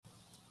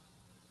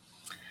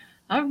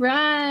All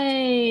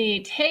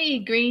right. Hey,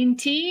 green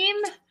team.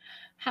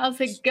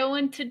 How's it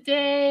going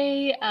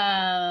today?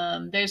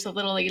 There's a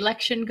little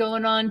election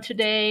going on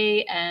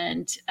today,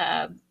 and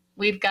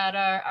we've got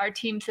our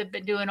teams have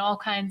been doing all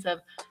kinds of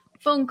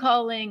phone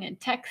calling and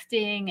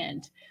texting,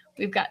 and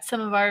we've got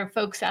some of our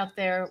folks out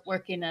there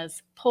working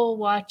as poll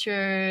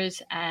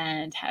watchers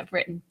and have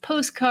written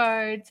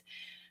postcards.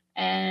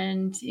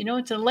 And,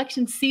 it's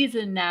election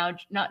season now,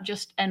 not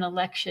just an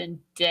election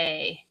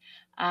day.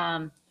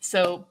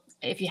 So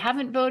if you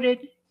haven't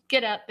voted,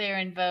 get out there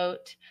and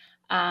vote.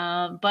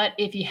 But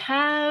if you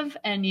have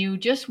and you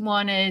just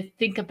want to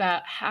think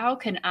about how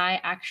can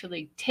I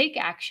actually take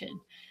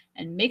action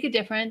and make a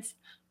difference,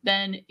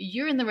 then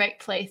you're in the right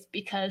place,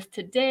 because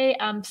today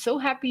I'm so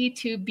happy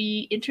to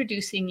be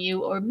introducing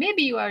you, or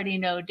maybe you already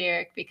know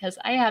Derek, because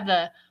I have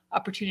the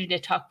opportunity to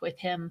talk with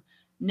him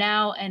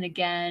now and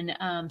again.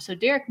 So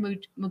Derek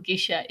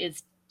Mugisha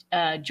is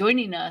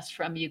joining us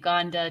from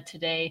Uganda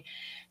today,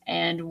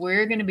 and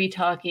we're going to be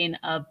talking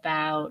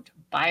about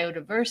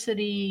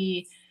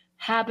biodiversity,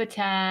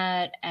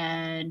 habitat,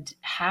 and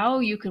how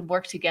you can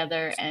work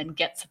together and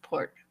get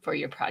support for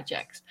your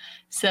projects.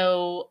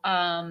 So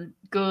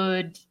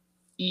good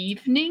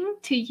evening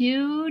to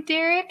you,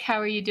 Derek. How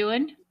are you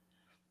doing?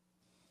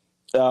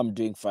 I'm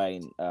doing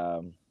fine.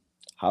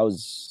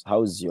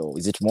 How's your?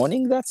 Is it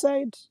morning that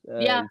side?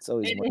 Yeah, It's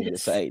always it morning this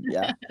is. side.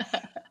 Yeah.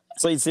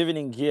 So it's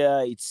evening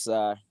here. It's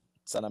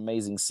an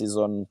amazing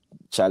season,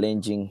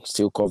 challenging.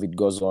 Still, COVID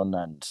goes on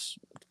and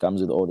it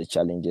comes with all the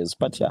challenges.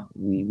 But yeah,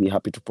 we're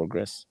happy to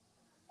progress.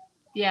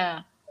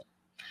 Yeah.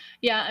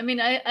 Yeah, I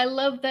mean, I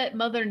love that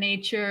Mother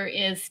Nature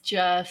is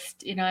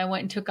just, I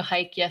went and took a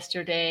hike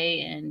yesterday,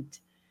 and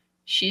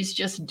she's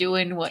just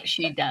doing what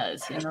she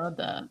does.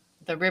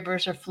 The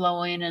rivers are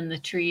flowing and the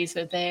trees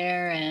are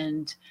there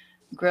and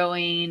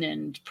growing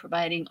and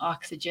providing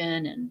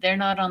oxygen, and they're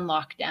not on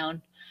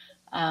lockdown.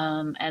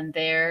 And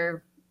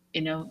they're,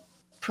 you know,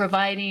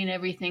 providing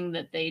everything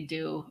that they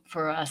do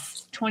for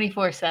us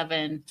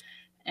 24/7.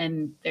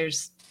 And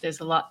there's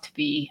a lot to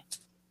be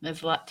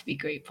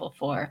grateful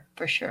for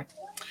sure.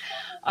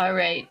 All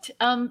right.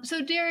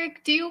 So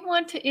Derek, do you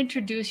want to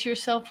introduce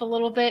yourself a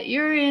little bit?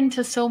 You're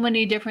into so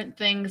many different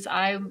things.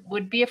 I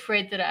would be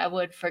afraid that I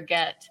would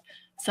forget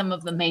some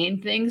of the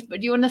main things,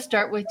 but do you want to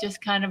start with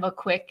just kind of a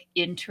quick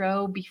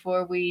intro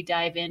before we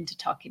dive into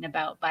talking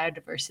about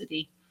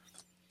biodiversity?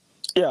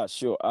 Yeah,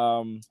 sure.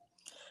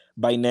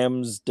 My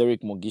name's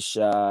Derek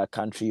Mugisha,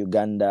 country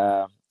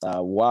Uganda.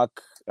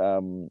 Work.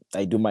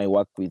 I do my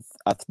work with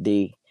Earth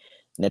Day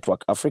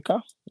Network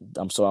Africa.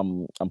 So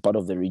I'm part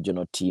of the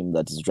regional team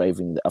that is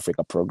driving the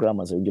Africa program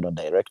as a regional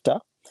director,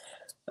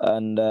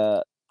 and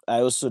I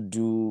also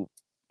do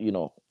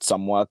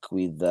some work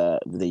with the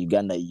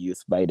Uganda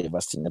Youth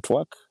Biodiversity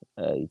Network.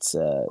 It's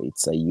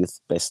a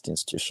youth-based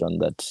institution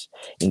that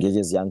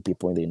engages young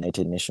people in the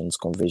United Nations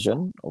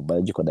Convention of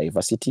Biological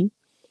Diversity.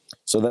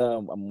 So there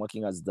I'm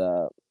working as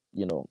the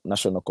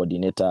national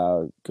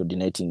coordinator,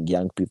 coordinating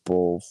young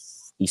people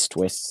east,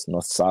 west,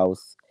 north,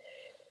 south.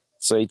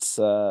 So it's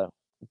a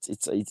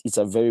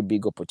very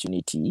big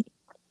opportunity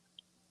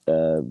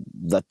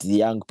that the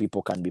young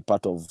people can be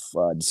part of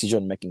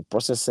decision making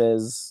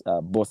processes,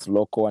 both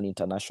local and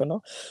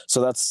international.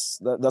 So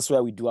that's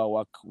where we do our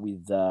work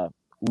with the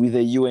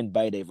UN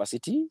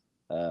biodiversity.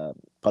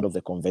 Part of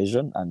the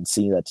convention, and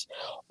seeing that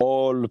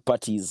all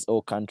parties,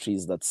 all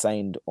countries that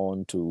signed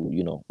on to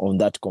on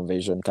that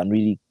convention can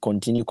really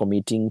continue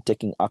committing,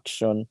 taking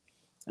action,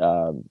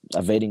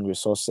 availing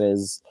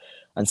resources,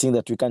 and seeing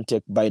that we can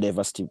take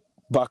biodiversity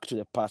back to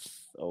the path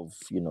of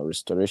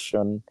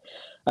restoration,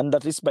 and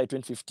at least by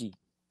 2050.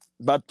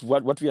 But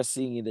what we are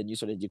seeing in the new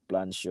strategic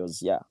plan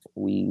shows, yeah,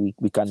 we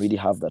can really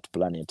have that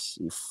planet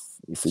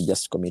if we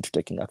just commit to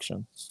taking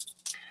action.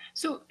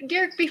 So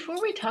Derek,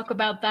 before we talk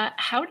about that,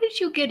 how did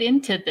you get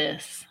into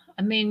this?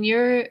 I mean,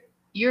 you're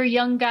a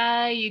young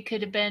guy. You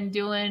could have been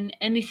doing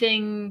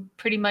anything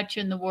pretty much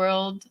in the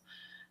world.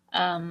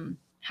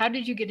 How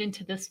did you get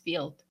into this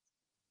field?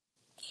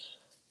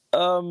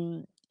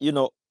 Um, you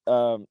know,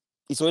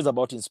 it's always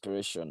about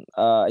inspiration.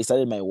 I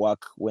started my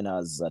work when I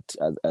was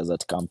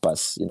at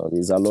campus.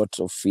 There's a lot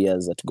of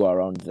fears that go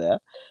around there,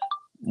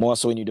 more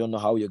so when you don't know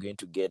how you're going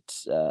to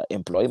get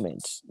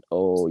employment,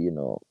 or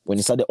when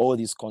you study all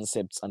these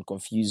concepts and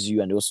confuse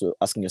you, and also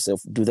asking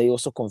yourself, do they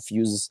also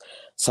confuse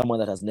someone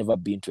that has never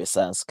been to a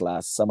science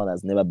class, someone that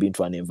has never been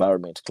to an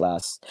environment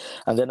class?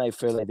 And then I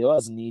felt like there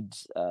was need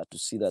to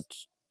see that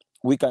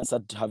we can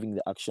start having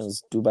the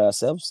actions do by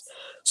ourselves.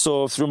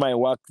 So through my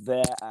work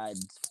there, I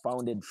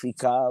founded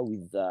Fika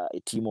with a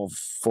team of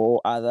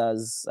four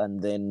others,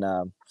 and then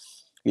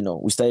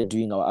we started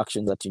doing our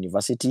actions at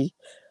university,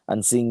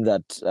 and seeing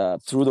that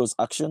through those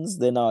actions,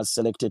 then I was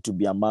selected to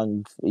be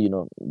among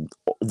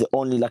the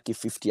only lucky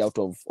 50 out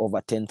of over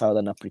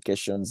 10,000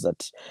 applications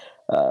that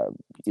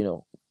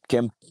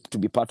came to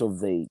be part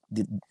of the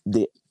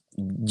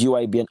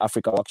GYBN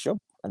Africa workshop.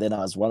 And then I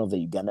was one of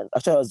the Ugandan.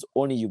 Actually, I was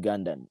only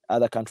Ugandan.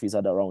 Other countries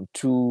had around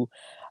 2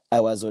 I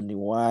was only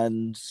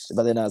one,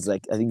 but then I was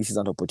like, I think this is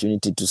an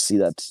opportunity to see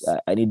that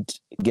I need to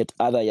get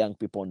other young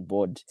people on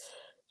board,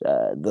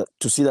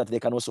 to see that they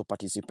can also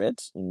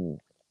participate in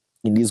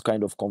these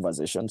kind of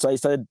conversations. So I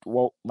started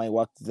my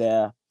work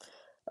there.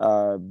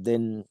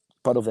 Then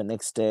part of the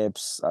next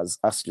steps, I was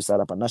asked to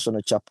start up a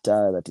national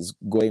chapter that is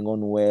going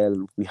on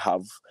well. We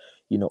have,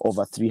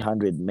 over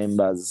 300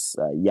 members,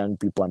 young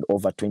people, and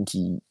over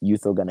 20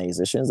 youth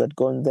organizations that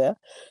go in there.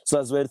 So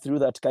as well through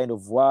that kind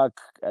of work,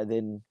 I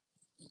then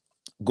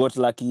got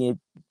lucky,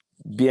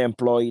 be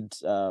employed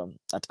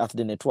at Earth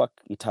Day Network.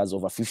 It has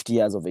over 50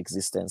 years of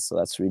existence, so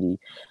that's really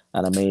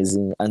an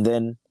amazing. And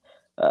then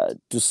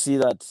to see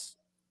that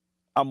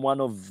I'm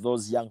one of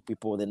those young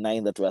people, the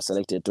 9 that were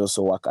selected to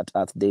also work at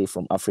Earth Day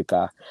from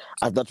Africa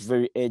at that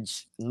very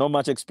age. Not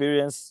much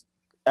experience.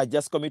 I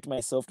just commit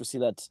myself to see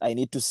that I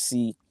need to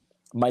see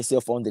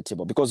myself on the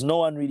table, because no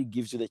one really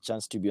gives you the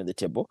chance to be on the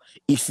table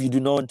if you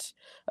do not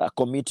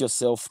commit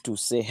yourself to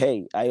say,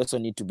 hey, I also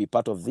need to be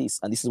part of this,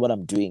 and this is what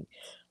I'm doing.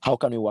 How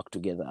can we work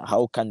together?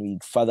 How can we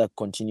further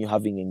continue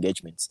having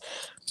engagements?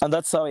 And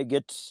that's how I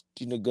get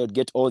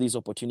all these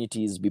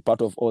opportunities, be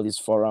part of all these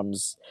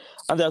forums.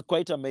 And they're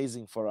quite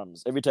amazing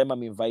forums. Every time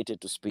I'm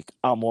invited to speak,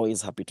 I'm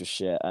always happy to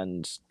share,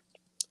 and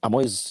I'm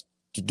always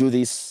to do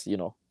this,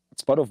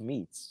 it's part of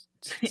me.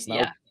 It's now,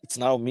 Yeah. it's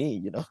now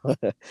me,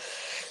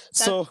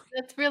 So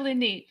That's really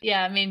neat.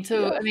 Yeah, I mean,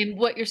 so yeah. I mean,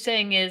 what you're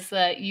saying is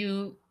that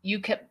you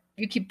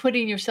keep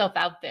putting yourself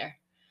out there,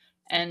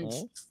 and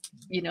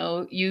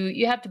Mhm.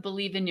 you have to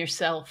believe in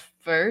yourself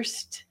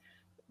first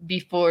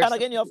before And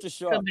again, you have to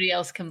show up. somebody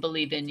else can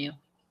believe in you.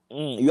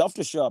 You have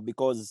to show up,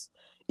 because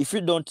if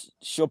you don't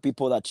show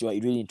people that you are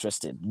really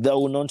interested, they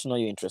will not know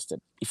you're interested.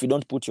 If you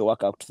don't put your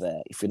work out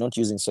there, if you're not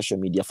using social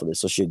media for the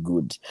social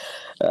good,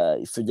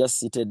 if you're just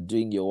seated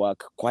doing your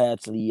work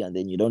quietly and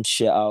then you don't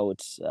share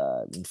out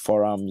in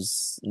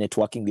forums,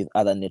 networking with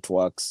other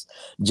networks,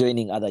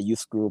 joining other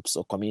youth groups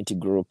or community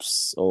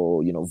groups,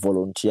 or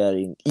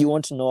volunteering, you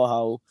won't know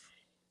how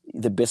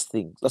the best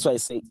thing. That's why I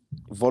say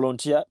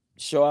volunteer,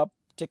 show up,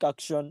 take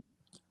action,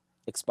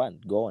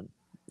 expand, go on.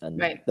 And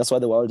Right. that's why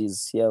the world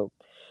is here.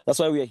 That's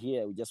why we are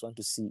here. We just want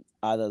to see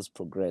others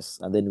progress,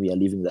 and then we are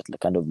leaving that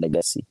kind of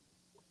legacy.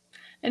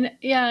 And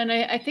yeah, and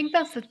I think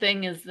that's the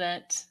thing, is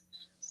that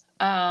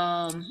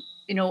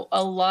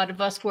a lot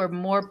of us were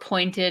more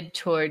pointed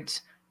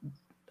towards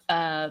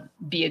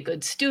be a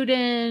good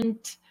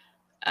student,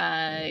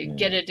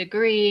 get a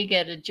degree,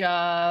 get a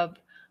job,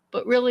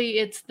 but really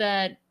it's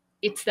that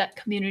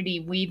community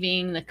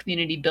weaving, the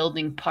community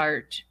building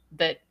part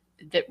that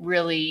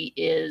really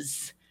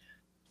is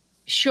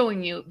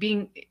showing you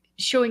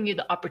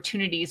the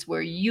opportunities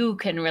where you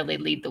can really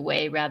lead the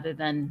way rather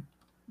than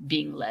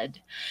being led.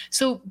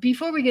 So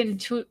before we get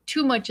into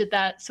too much of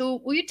that,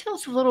 so will you tell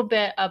us a little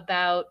bit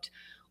about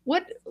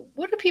what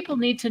do people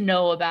need to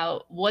know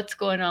about what's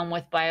going on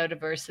with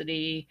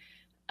biodiversity?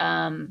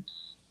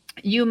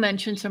 You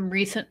mentioned some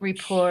recent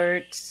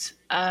reports.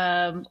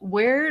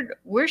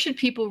 Where should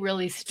people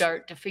really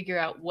start to figure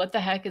out what the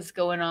heck is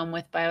going on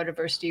with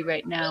biodiversity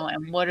right now,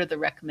 and what are the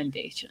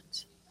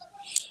recommendations?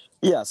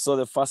 Yeah. So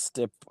the first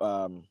step,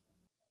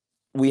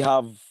 we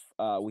have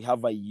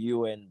a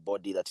UN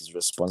body that is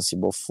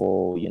responsible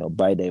for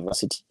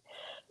biodiversity.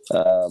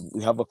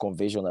 We have a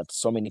convention that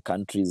so many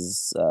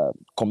countries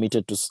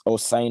committed to or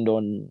signed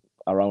on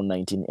around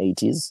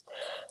 1980s,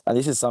 and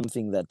this is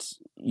something that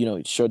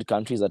it showed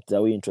countries that they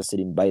were interested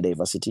in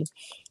biodiversity.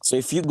 So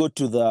if you go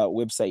to the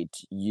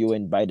website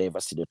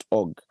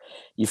unbiodiversity.org,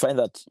 you find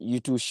that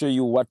it will show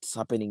you what's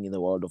happening in the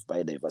world of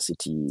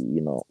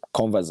biodiversity,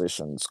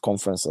 conversations,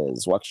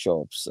 conferences,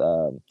 workshops,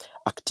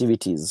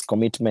 activities,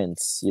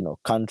 commitments,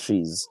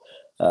 countries,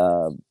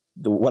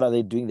 what are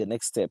they doing, the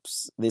next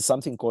steps. There's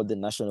something called the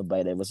National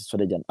Biodiversity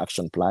Strategy and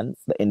Action Plan,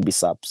 the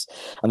NBSAPs,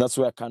 and that's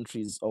where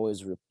countries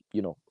always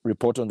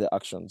report on their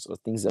actions or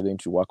things they're going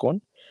to work on.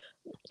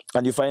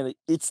 And you find that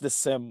it's the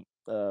same.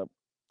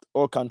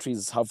 All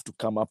countries have to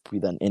come up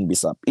with an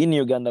NBSAP. In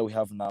Uganda, we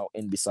have now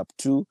NBSAP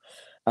 2,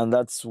 and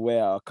that's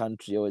where our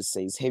country always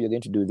says, hey, we're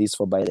going to do this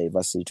for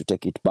biodiversity to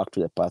take it back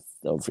to the path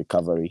of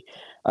recovery,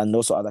 and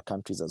also other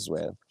countries as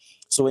well.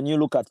 So when you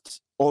look at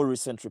all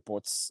recent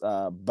reports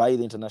by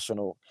the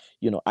international,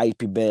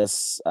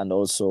 IPBES, and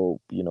also,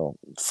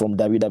 from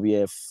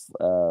WWF,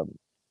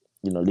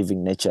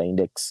 Living Nature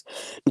Index,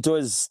 it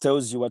always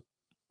tells you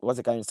what's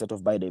the current state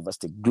of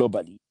biodiversity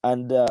globally.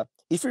 And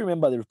if you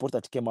remember, the report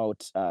that came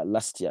out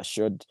last year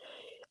showed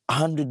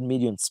 100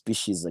 million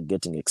species are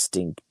getting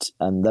extinct,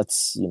 and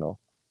that's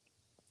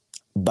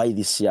by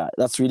this year.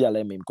 That's really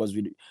alarming, because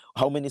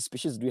how many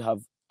species do we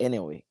have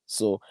anyway?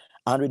 So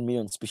 100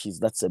 million species,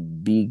 that's a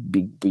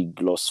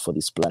big loss for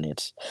this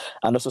planet.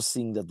 And also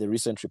seeing that the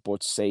recent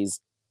report says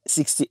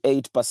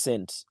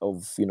 68%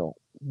 of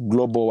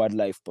global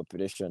wildlife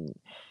population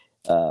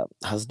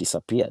has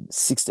disappeared.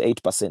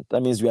 68%.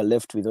 That means we are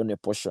left with only a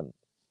portion,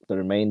 the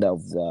remainder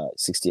of the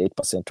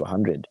 68% to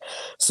 100.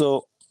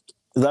 So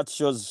That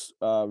shows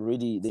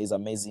really there's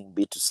amazing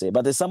bit to say.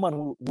 But there's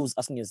someone who's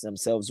asking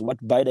themselves what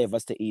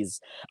biodiversity is.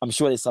 I'm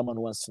sure there's someone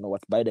who wants to know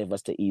what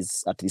biodiversity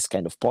is at this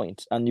kind of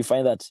point. And you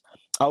find that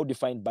I would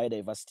define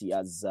biodiversity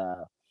as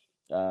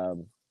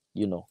um,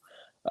 you know,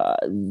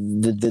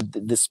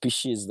 the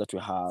species that we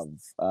have,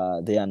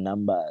 their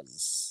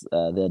numbers,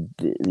 there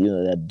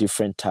are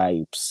different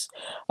types,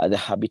 the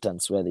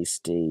habitats where they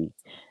stay,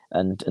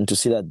 and to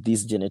see that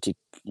this genetic,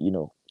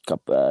 the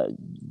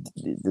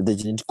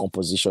genetic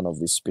composition of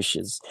this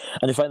species,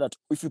 and you find that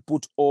if you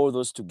put all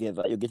those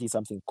together, you're getting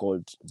something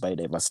called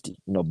biodiversity.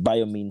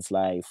 Bio means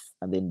life,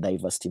 and then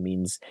diversity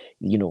means,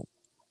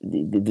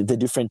 the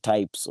different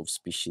types of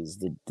species,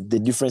 the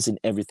difference in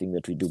everything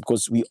that we do,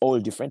 because we all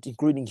different,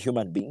 including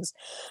human beings.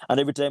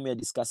 And every time we are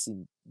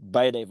discussing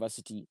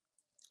biodiversity,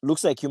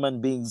 looks like human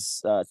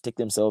beings take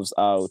themselves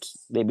out.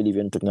 They believe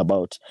in talking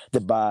about the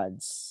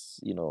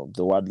birds,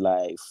 the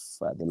wildlife,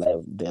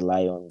 the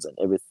lions and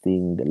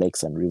everything, the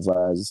lakes and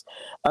rivers,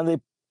 and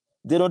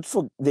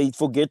they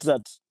forget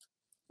that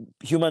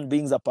human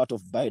beings are part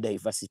of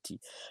biodiversity,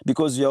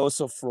 because we are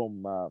also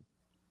from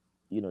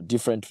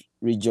different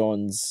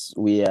regions.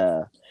 We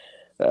are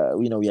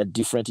we are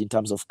different in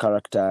terms of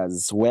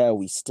characters, where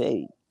we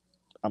stay.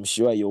 I'm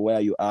sure you're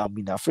where you are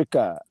in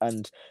Africa,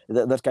 and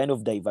that kind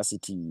of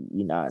diversity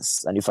in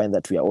us. And you find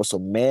that we are also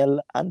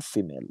male and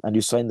female. And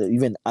you find that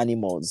even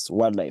animals,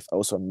 wildlife, are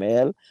also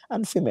male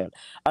and female.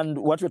 And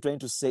what we're trying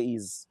to say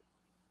is,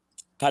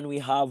 can we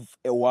have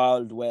a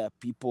world where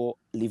people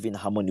live in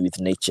harmony with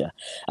nature,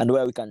 and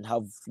where we can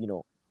have,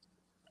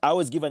 I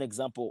always give an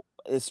example,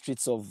 the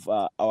streets of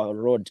our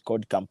road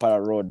called Kampala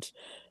Road.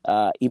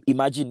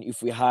 Imagine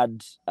if we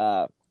had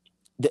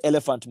the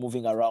elephant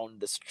moving around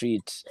the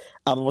street.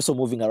 I'm also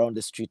moving around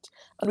the street,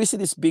 and we see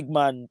this big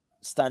man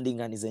standing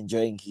and he's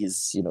enjoying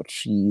his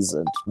trees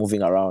and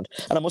moving around,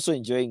 and I'm also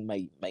enjoying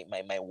my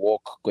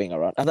walk going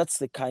around. And that's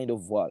the kind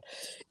of world.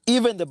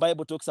 Even the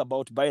Bible talks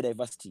about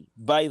biodiversity.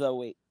 By the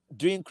way,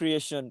 during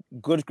creation,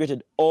 God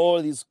created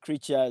all these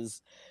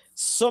creatures,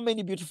 so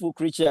many beautiful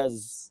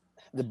creatures,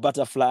 the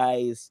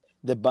butterflies,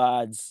 the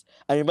birds.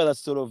 I remember that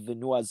sort of the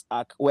Noah's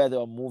Ark, where they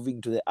were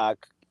moving to the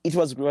ark. It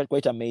was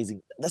quite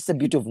amazing. That's the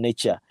beauty of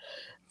nature.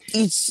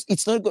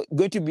 It's not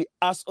going to be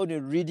us only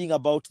reading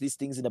about these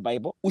things in the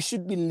Bible. We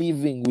should be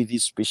living with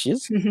these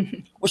species.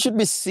 We should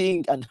be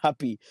seeing and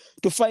happy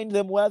to find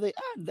them where they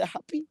are. They're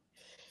happy.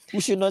 We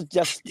should not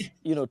just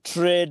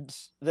trade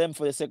them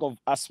for the sake of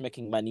us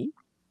making money.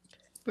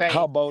 Right.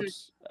 How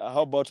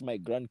about my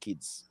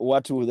grandkids?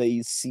 What will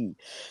they see?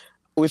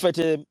 If I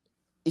tell them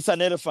it's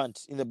an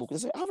elephant in the book, they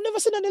say, I've never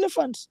seen an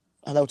elephant.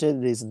 And I'll tell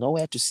them there's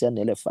nowhere to see an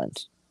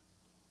elephant.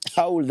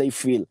 How will they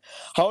feel?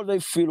 How will they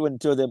feel when you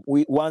tell them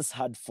we once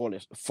had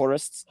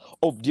forests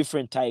of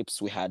different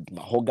types? We had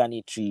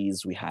mahogany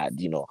trees, we had,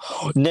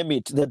 name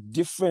it, the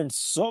different,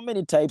 so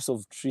many types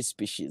of tree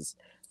species.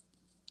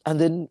 And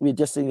then we're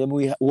just saying them,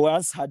 we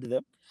once had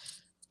them.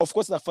 Of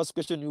course, the first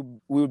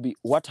question will be,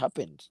 what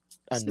happened?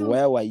 And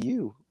where were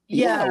you?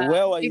 Yeah,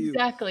 where were you?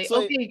 Exactly.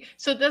 Okay,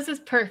 so this is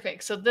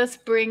perfect. So this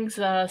brings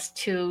us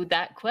to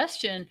that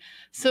question.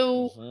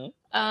 So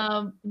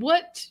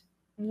what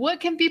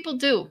can people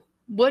do?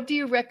 What do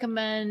you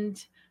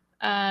recommend?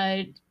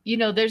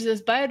 There's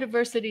this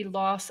biodiversity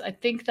loss. I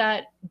think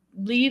that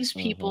leaves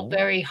people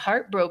very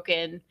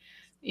heartbroken,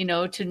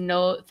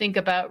 think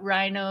about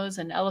rhinos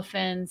and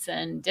elephants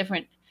and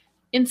different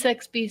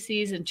insect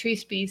species and tree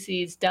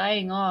species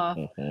dying off.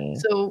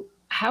 So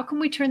how can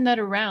we turn that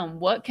around?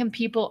 What can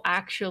people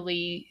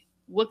actually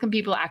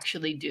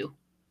do?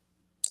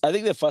 I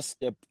think the first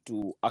step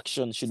to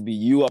action should be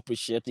you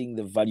appreciating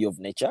the value of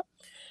nature.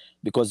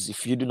 Because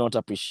if you do not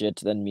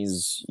appreciate, that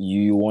means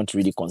you won't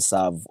really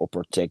conserve or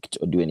protect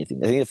or do anything.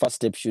 I think the first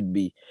step should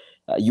be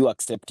you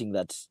accepting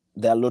that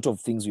there are a lot of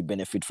things we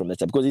benefit from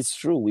nature. Because it's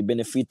true, we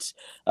benefit,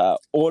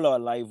 all our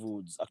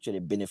livelihoods actually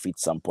benefit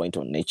some point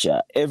on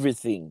nature.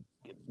 Everything.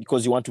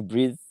 Because you want to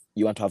breathe,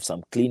 you want to have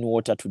some clean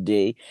water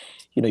today,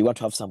 you want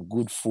to have some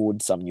good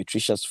food, some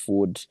nutritious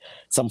food,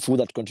 some food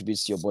that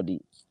contributes to your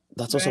body.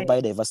 That's also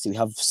biodiversity. We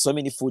have so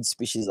many food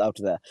species out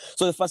there.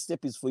 So the first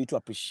step is for you to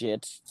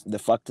appreciate the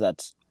fact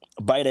that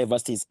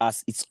biodiversity is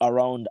us, it's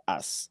around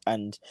us,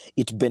 and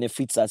it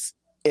benefits us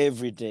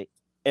every day,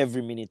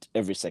 every minute,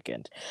 every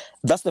second.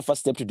 That's the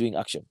first step to doing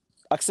action.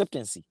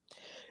 Acceptancy.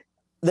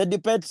 The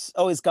debate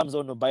always comes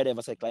on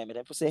biodiversity, climate,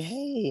 and people say,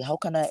 hey, how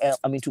can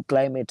I'm into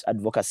climate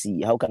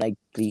advocacy, how can I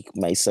click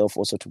myself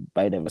also to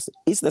biodiversity?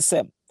 It's the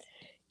same.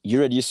 You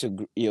reduce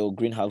your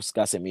greenhouse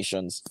gas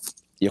emissions,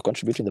 you're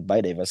contributing to the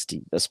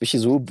biodiversity. The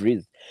species will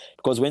breathe.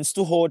 Because when it's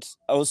too hot,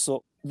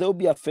 also, they'll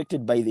be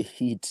affected by the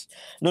heat.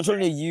 Not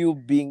only you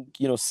being,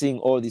 seeing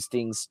all these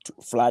things,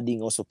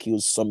 flooding also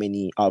kills so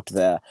many out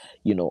there,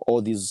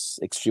 all these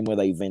extreme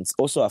weather events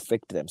also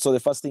affect them. So the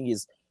first thing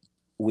is,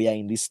 we are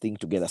in this thing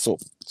together. So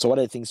what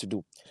are the things to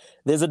do?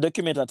 There's a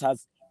document that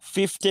has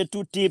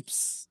 52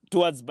 tips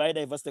towards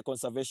biodiversity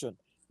conservation.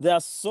 There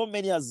are so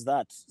many as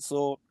that.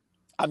 So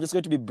I'm just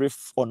going to be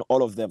brief on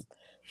all of them.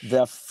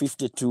 There are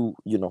 52,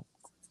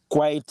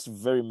 quite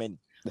very many.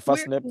 The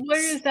first step.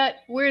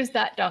 Where is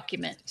that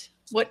document?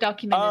 What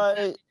document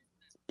is that?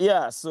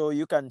 Yeah, so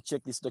you can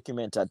check this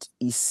document at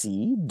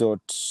ec.europa.eu.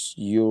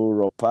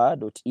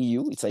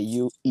 It's a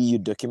EU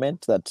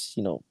document that,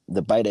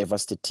 the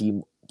biodiversity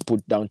team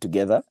put down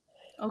together.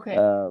 Okay.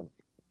 So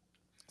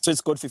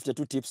it's called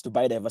 52 Tips to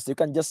Biodiversity. You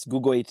can just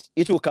Google it.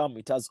 It will come.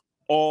 It has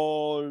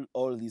all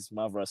these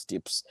marvelous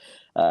tips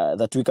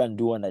that we can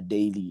do on a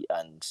daily.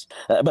 And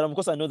but of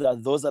course, I know there are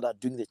those that are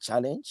doing the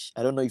challenge.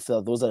 I don't know if there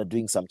are those that are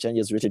doing some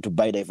challenges related to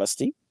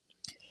biodiversity.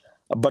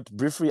 But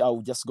briefly, I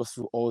will just go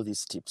through all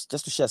these tips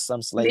just to share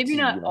some slightly. Maybe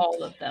not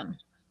all of them.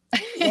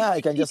 Yeah,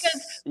 I can just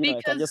because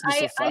I can just be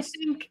so fast.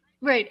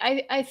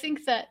 I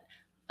think that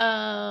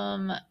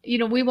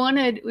we want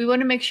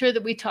to make sure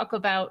that we talk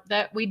about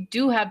that. We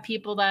do have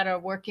people that are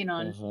working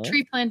on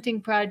tree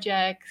planting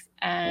projects,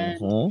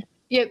 and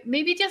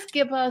maybe just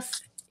give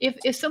us,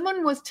 if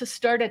someone was to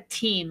start a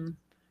team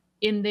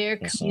in their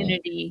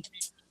community.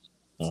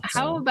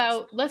 How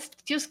about, let's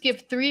just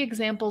give 3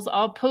 examples.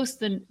 I'll post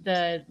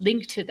the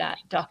link to that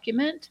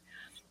document.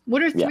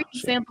 What are 3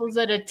 examples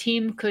that a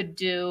team could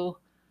do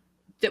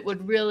that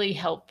would really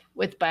help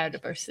with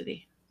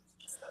biodiversity?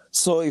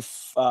 So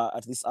if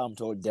at least I'm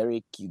told,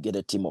 Derek, you get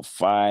a team of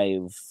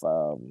 5,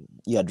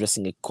 you're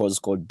addressing a cause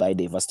called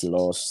biodiversity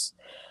loss.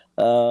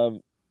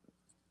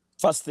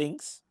 First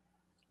things,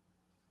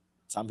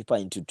 some people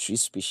are into tree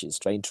species,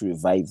 trying to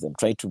revive them,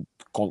 trying to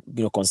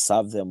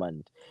conserve them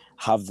and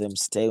have them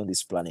stay on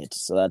this planet.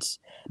 So that,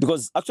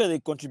 because actually they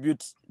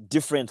contribute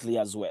differently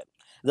as well.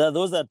 There are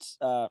those that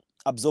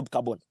absorb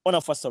carbon on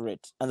a faster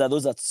rate, and there are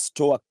those that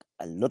store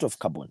a lot of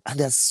carbon. And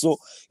there's so,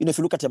 if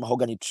you look at a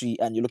mahogany tree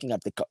and you're looking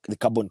at the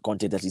carbon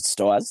content that it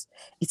stores,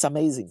 it's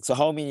amazing. So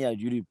how many are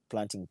you really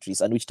planting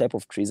trees, and which type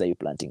of trees are you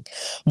planting?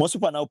 Most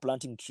people are now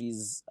planting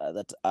trees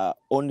that are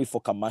only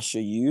for commercial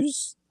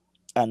use,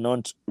 and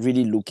not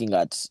really looking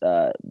at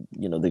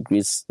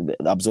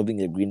absorbing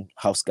the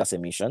greenhouse gas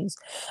emissions.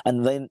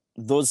 And then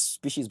those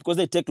species, because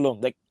they take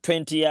long, like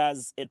 20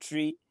 years a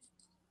tree.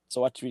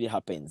 So what really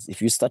happens if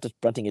you started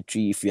planting a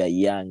tree, if you are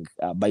young,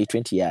 by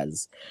 20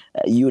 years,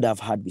 you would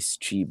have had this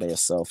tree by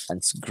yourself, and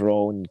it's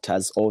grown, it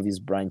has all these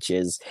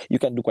branches. You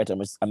can do quite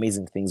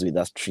amazing things with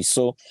that tree.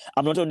 So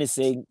I'm not only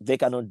saying they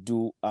cannot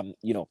do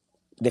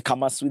the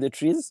commerce with the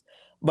trees,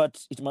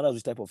 but it matters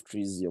which type of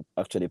trees you're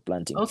actually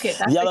planting. Okay,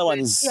 the other one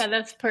is,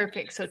 that's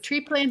perfect. So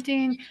tree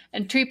planting,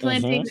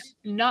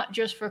 not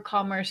just for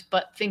commerce,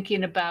 but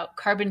thinking about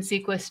carbon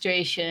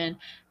sequestration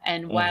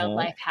and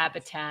wildlife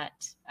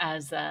habitat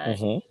as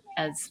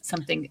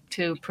something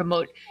to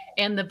promote,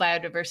 and the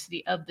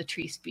biodiversity of the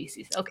tree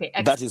species. Okay,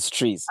 excellent. That is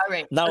trees. All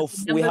right. Now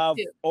we have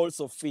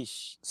also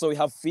fish. So we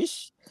have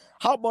fish.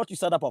 How about you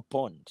set up a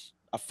pond?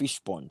 A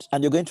fish pond,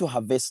 and you're going to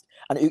harvest,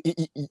 and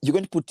you're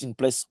going to put in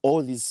place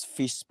all these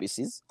fish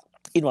species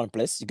in one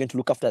place. You're going to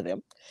look after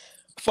them.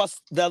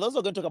 First, there are those who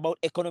are going to talk about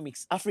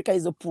economics. Africa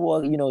is a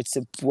poor, it's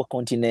a poor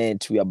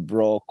continent. We are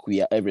broke. We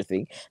are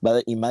everything.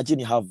 But imagine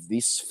you have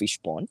this fish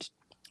pond.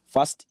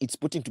 First, it's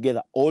putting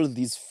together all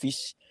these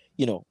fish,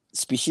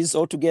 species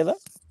all together.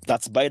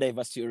 That's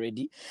biodiversity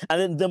already.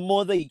 And then the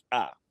more they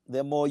are,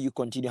 the more you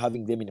continue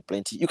having them in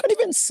plenty. You can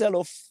even sell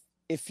off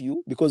a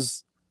few,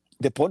 because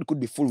the pond could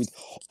be full with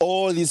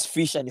all these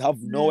fish and you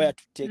have nowhere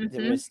to take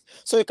the rest.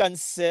 So you can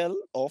sell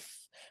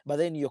off, but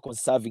then you're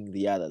conserving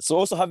the others. So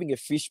also having a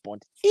fish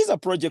pond is a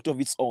project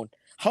of its own.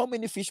 How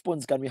many fish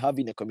ponds can we have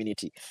in a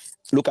community?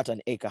 Look at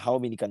an acre. How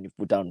many can you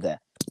put down there?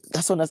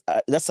 That's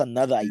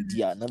another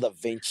idea, another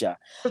venture.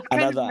 It's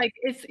kind of like,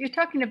 you're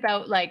talking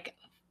about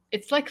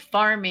it's like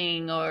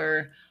farming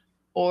or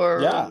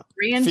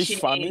ranching, fish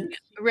farming.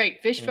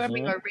 Right, fish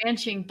farming or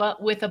ranching,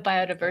 but with a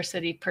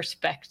biodiversity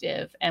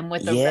perspective and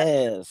with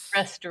a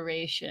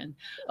restoration.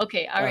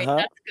 Okay, all right,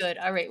 that's good.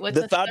 All right, what's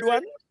the third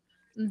one?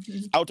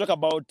 I'll talk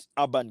about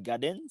urban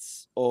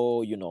gardens,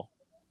 or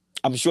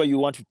I'm sure you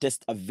want to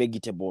test a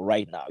vegetable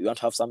right now. You want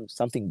to have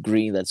something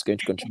green that's going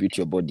to contribute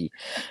to your body.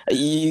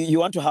 You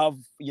want to have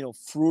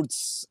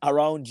fruits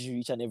around you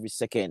each and every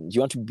second. You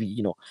want to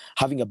be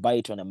having a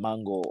bite on a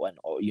mango,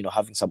 or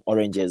having some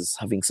oranges,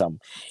 having some.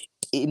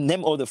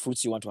 Name all the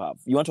fruits you want to have.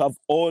 You want to have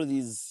all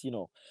these,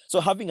 So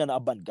having an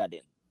urban garden,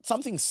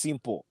 something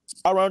simple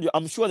around you.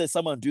 I'm sure there's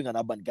someone doing an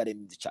urban garden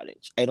in the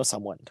challenge. I know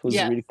someone who's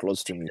really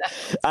close to me,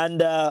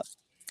 and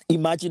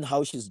imagine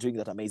how she's doing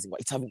that amazing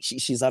work.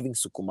 She's having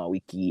sukuma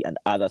wiki and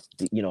other,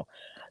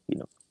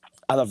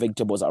 other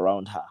vegetables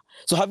around her.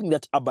 So having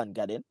that urban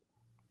garden,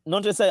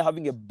 not necessarily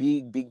having a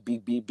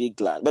big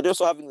land, but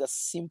also having the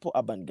simple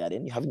urban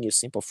garden. You're having your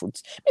simple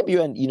fruits. Maybe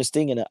you're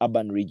staying in an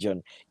urban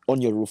region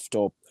on your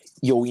rooftop.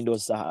 Your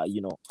windows are,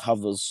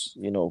 have those,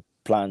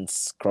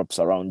 plants, crops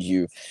around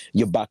you,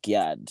 your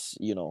backyard,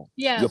 your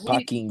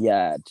parking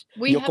yard,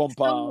 your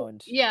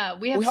compound.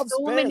 We have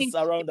so many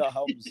around our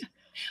house.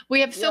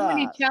 We have so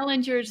many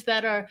challengers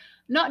that are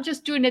not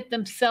just doing it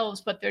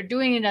themselves, but they're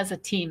doing it as a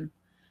team.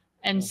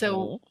 And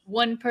so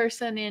one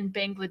person in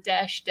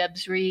Bangladesh,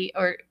 Debsri,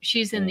 or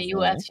she's in the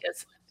US, she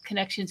has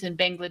connections in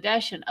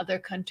Bangladesh and other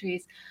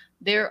countries.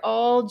 They're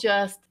all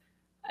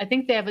I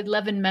think they have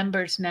 11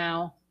 members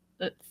now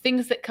the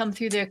things that come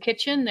through their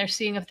kitchen. They're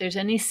seeing if there's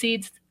any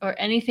seeds or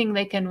anything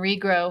they can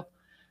regrow.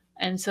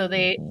 And so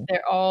they're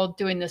all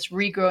doing this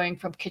regrowing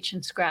from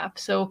kitchen scrap.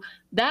 So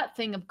that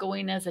thing of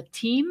going as a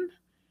team,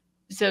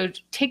 so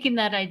taking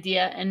that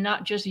idea and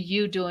not just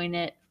you doing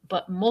it,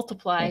 but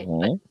multiply.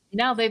 But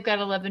now they've got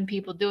 11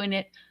 people doing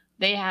it.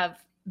 They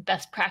have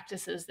best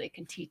practices they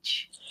can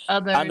teach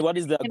others. And what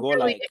is their goal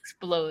really like?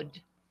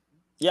 Explode.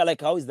 Yeah,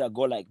 like how is their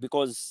goal like?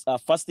 Because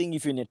first thing,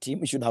 if you're in a team,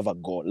 you should have a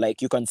goal.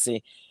 Like you can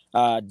say,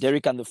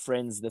 Derek and the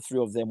friends, the three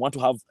of them want to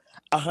have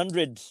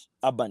 100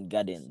 urban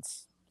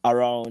gardens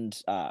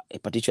around a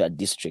particular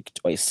district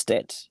or a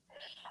state.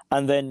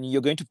 And then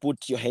you're going to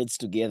put your heads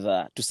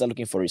together to start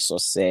looking for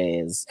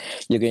resources.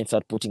 You're going to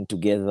start putting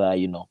together,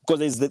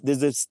 because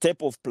there's a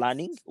step of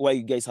planning where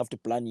you guys have to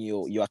plan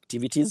your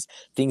activities,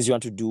 things you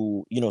want to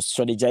do,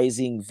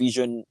 strategizing,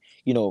 vision,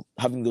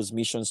 having those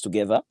missions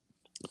together,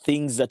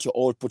 things that you're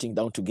all putting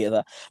down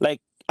together.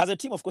 Like as a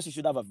team, of course, you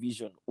should have a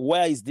vision.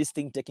 Where is this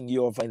thing taking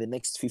you over in the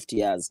next 50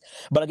 years?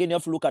 But again, you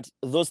have to look at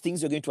those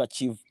things you're going to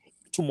achieve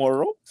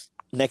tomorrow,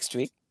 next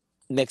week,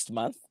 next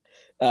month,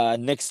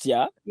 next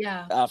year,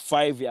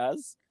 5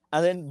 years,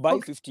 and then by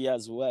 50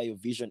 years, where your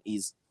vision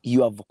is,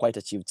 you have quite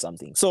achieved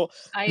something. So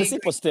the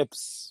simple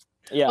steps.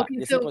 Yeah.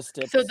 Okay, so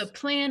the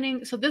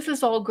planning, so this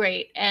is all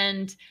great.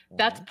 And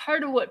that's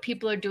part of what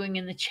people are doing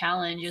in the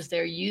challenge is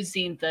they're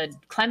using the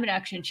Climate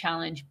Action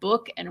Challenge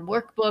book and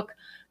workbook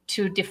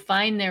to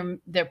define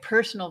their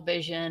personal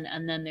vision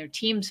and then their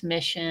team's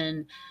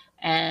mission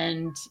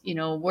and,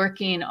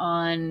 working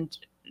on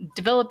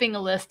developing a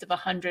list of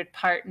 100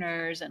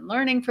 partners and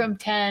learning from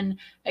 10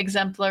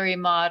 exemplary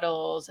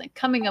models and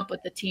coming up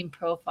with the team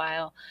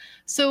profile.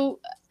 So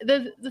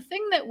the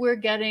thing that we're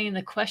getting,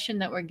 the question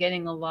that we're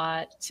getting a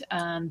lot,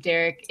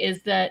 Derek,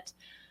 is that,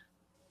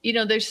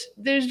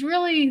 there's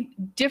really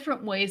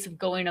different ways of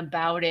going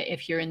about it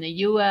if you're in the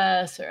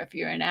US or if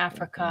you're in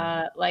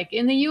Africa. Like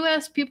in the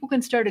US, people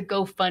can start a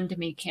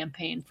GoFundMe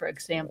campaign, for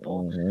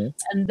example.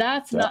 And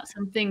that's not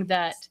something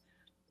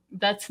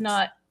that's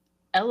not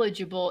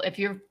eligible. If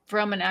you're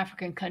from an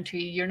African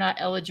country, you're not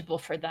eligible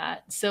for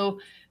that. So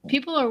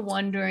people are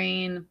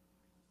wondering,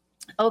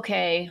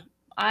 okay,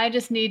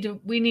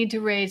 we need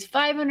to raise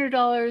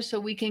 $500 so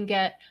we can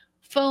get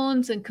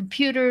phones and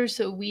computers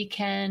so we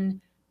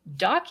can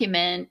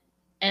document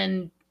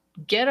and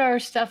get our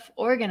stuff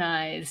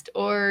organized,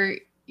 or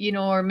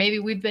maybe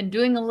we've been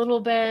doing a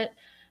little bit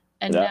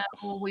and now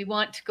we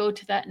want to go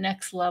to that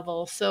next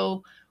level.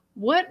 So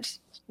what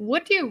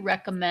do you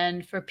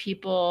recommend for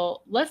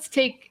people? Let's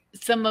take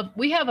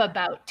we have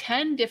about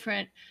 10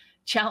 different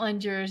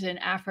challengers in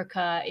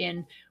Africa.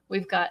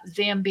 We've got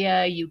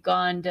Zambia,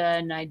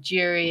 Uganda,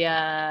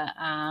 Nigeria,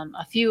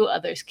 a few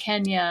others,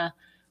 Kenya,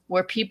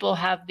 where people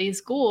have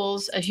these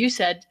goals, as you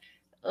said,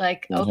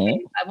 like, okay,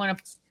 I want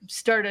to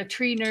start a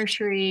tree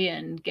nursery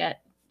and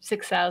get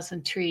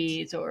 6,000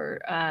 trees, or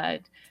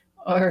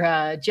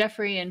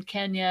Jeffrey in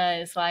Kenya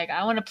is like,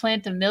 I want to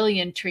plant 1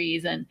 million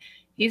trees, and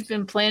he's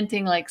been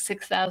planting like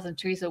 6,000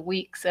 trees a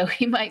week, so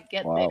he might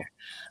get there.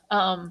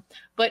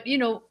 But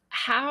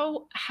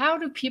how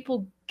do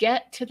people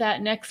get to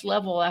that next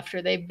level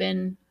after they've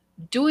been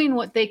doing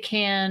what they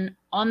can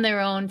on their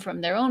own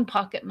from their own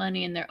pocket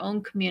money in their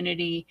own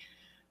community?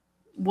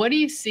 What do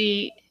you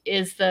see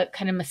is the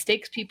kind of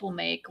mistakes people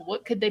make?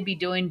 What could they be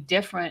doing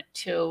different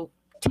to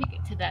take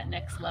it to that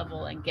next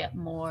level and get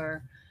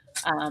more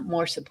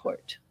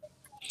support?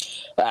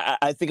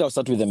 I think I'll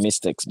start with the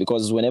mistakes,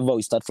 because whenever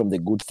we start from the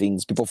good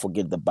things, people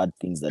forget the bad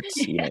things that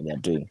they're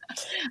doing.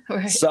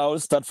 Right. So I'll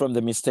start from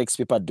the mistakes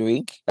people are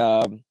doing.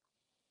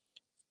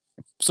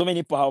 So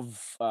many people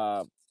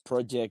have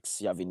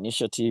projects, you have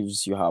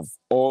initiatives, you have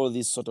all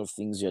these sort of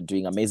things you're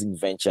doing, amazing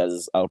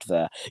ventures out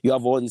there. You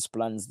have all these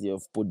plans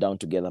you've put down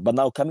together. But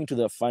now coming to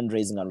the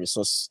fundraising and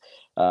resource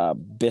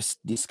based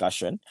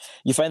discussion,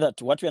 you find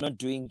that what we are not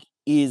doing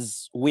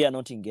is we are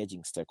not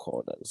engaging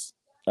stakeholders.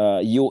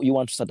 You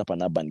want to start up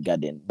an urban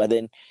garden, but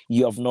then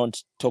you have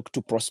not talked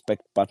to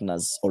prospect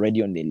partners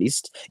already on the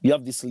list. You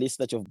have this list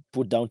that you've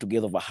put down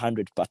together of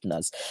 100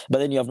 partners, but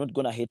then you have not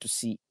gone ahead to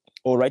see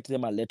or write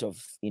them a letter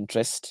of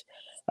interest.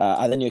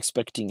 And then you're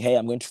expecting, hey,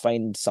 I'm going to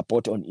find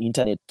support on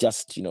internet,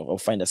 just, I'll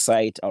find a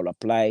site, I'll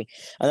apply.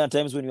 And at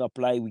times when you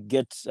apply, we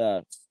get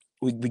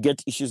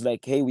issues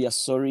like, hey, we are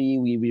sorry,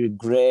 we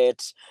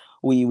regret,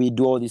 we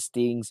do all these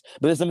things.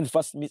 But there's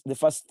something, the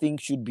first thing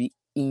should be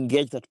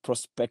engage that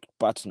prospect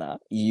partner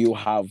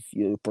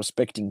you're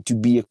prospecting to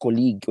be a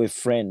colleague or a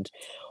friend,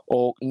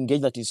 or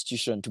engage that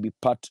institution to be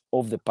part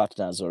of the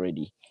partners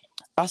already.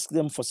 Ask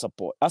them for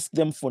support. Ask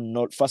them for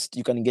first.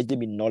 You can engage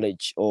them in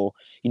knowledge, or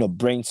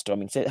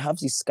brainstorming. Say, have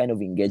this kind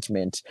of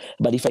engagement.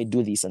 But if I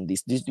do this and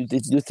this, do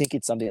you think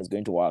it's something that's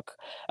going to work?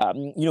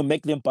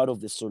 Make them part of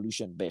the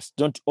solution best.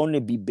 Don't only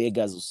be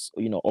beggars,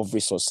 of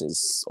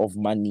resources, of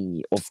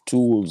money, of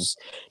tools.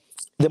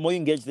 The more you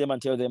engage them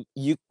and tell them,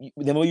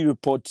 the more you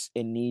report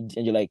a need,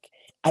 and you're like,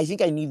 I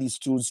think I need these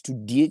tools to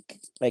dig.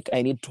 Like,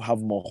 I need to have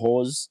more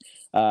holes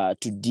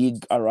to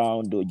dig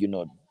around, or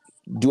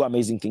do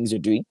amazing things you're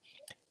doing.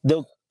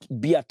 They'll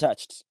be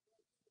attached.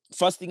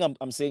 first thing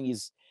I'm saying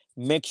is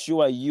make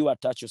sure you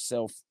attach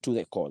yourself to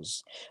the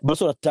cause, but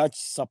also attach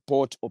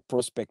support or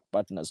prospect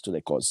partners to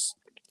the cause.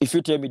 If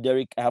you tell me,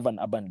 Derek, I have an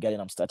urban garden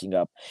I'm starting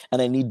up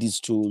and I need these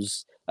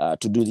tools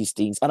to do these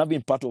things, and I've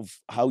been part of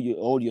how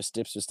all your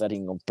steps you're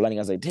starting on planning.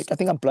 As I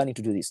think I'm planning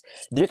to do this.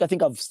 Derek, I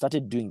think I've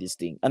started doing this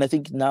thing, and I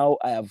think now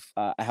I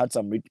had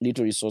some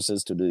little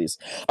resources to do this.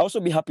 I'll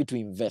also be happy to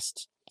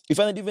invest. You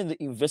find that even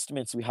the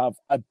investments we have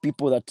are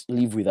people that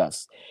live with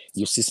us,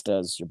 your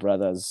sisters, your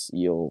brothers,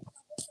 your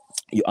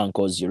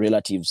uncles, your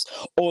relatives,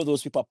 all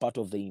those people are part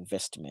of the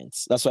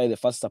investments. That's why the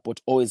first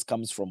support always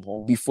comes from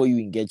home before you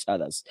engage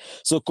others.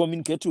 So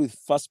communicate with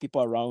first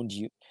people around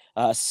you,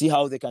 see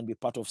how they can be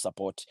part of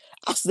support.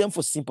 Ask them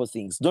for simple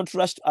things. Don't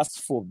rush to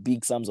ask for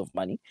big sums of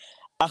money.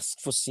 Ask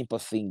for simple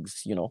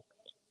things,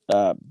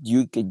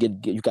 you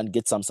can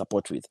get some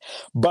support with.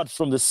 But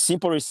from the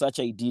simple research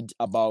I did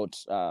about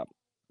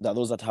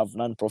those that have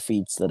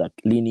non-profits that are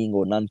leaning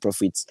or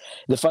non-profits,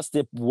 the first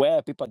step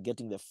where people are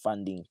getting the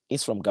funding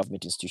is from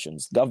government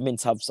institutions.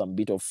 Governments have some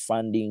bit of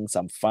funding,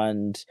 some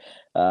fund,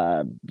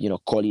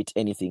 call it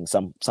anything.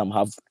 Some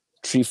have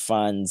tree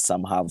funds,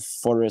 some have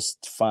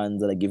forest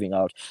funds that are giving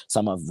out,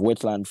 some have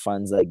wetland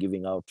funds that are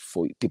giving out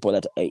for people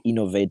that are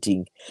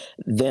innovating.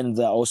 Then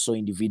there are also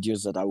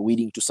individuals that are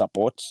willing to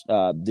support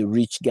the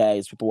rich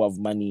guys, people who have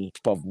money,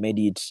 people who have made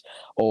it,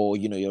 or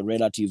your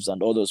relatives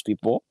and all those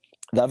people.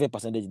 They have a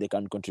percentage they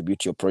can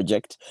contribute to your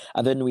project.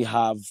 And then we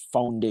have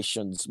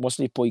foundations.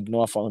 Mostly people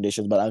ignore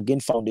foundations, but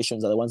again,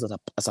 foundations are the ones that are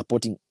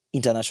supporting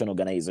international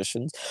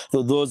organizations.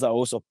 So those are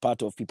also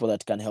part of people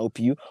that can help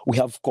you. We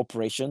have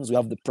corporations, we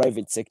have the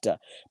private sector,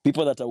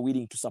 people that are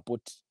willing to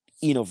support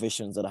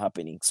innovations that are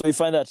happening. So we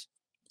find that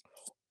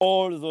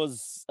all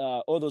those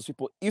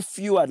people, if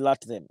you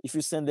alert them, if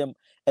you send them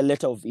a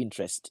letter of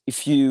interest,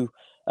 if you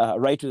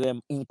write to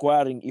them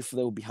inquiring if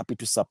they will be happy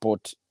to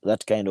support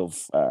that kind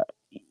of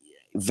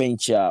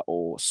venture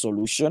or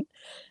solution,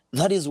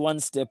 that is one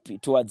step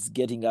towards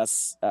getting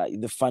us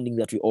the funding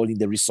that we all need,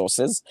 the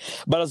resources.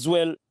 But as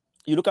well,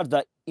 you look at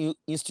the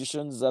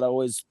institutions that are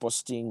always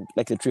posting,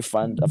 like the Tree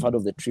Fund. I've heard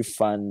of the Tree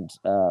Fund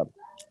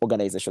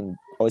organization,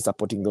 always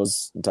supporting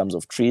those in terms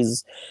of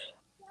trees.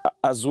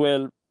 As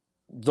well,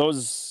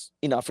 those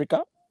in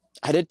Africa,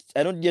 I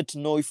don't yet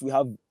know if we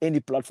have any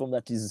platform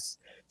that is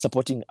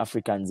supporting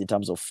Africans in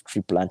terms of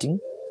tree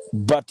planting,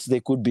 but they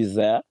could be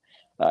there.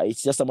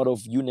 It's just a matter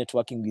of you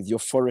networking with your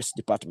forest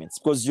departments,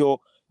 because your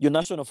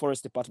national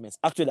forest departments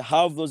actually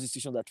have those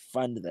institutions that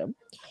fund them,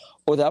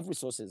 or they have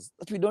resources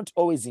that we don't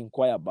always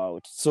inquire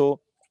about.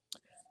 So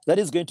that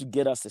is going to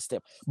get us a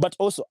step. But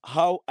also,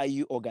 how are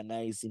you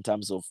organized in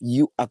terms of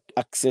you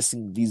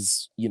accessing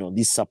these,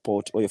 this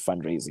support or your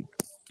fundraising?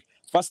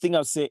 First thing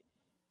I'll say,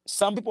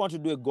 some people want to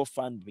do a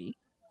GoFundMe.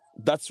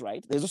 That's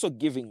right. There's also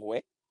Giving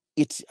Way.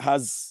 It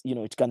has,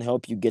 it can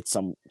help you get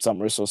some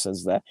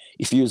resources there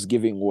if you use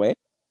Giving Way.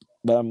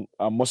 But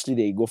mostly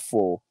they go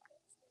for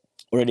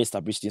already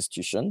established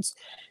institutions.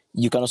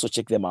 You can also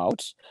check them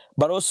out.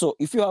 But also,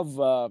 if you have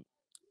a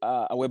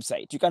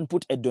website, you can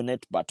put a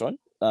donate button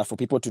for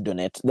people to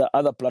donate. There are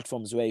other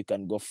platforms where you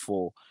can go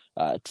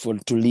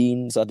to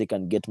lean so that they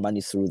can get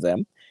money through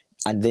them.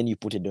 And then you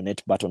put a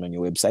donate button on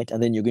your website,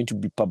 and then you're going to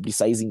be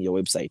publicizing your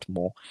website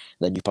more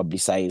than you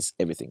publicize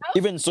everything.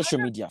 Even social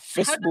media,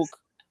 Facebook.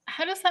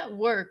 How does that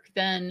work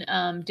then,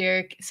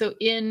 Derek? So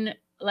in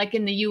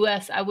the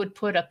US, I would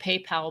put a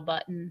PayPal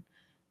button.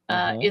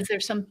 Is there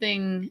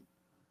something?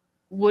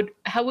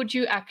 How would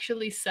you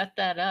actually set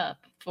that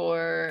up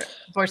for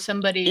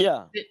somebody?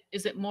 Yeah.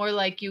 Is it more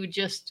like you would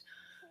just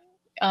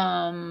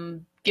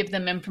give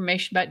them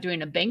information about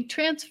doing a bank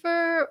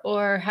transfer,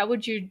 or how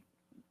would you?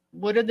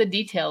 What are the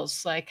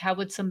details? Like, how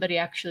would somebody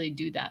actually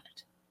do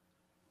that?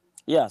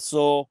 Yeah,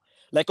 so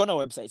like on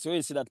our website, so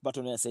you see that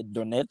button where I said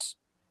donate,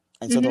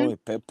 and set on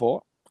with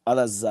PayPal.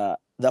 Others, there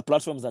are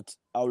platforms that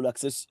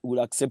will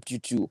accept you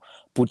to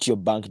put your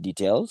bank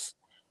details.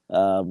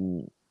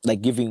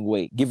 Like Giving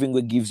Way. Giving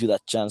Way gives you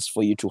that chance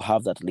for you to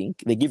have that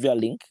link. They give you a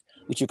link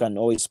which you can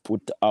always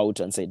put out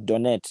and say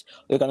donate.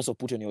 Or you can also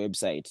put on your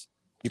website.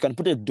 You can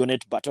put a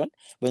donate button.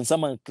 When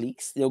someone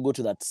clicks, they'll go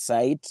to that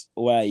site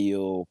where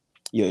your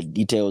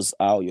details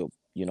are,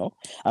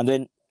 and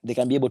then they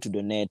can be able to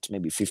donate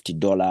maybe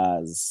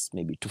 $50,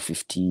 maybe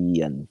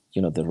 $250, and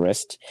the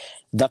rest.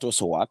 That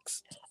also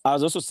works. I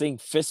was also saying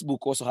Facebook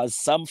also has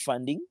some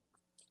funding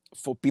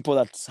for people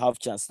that have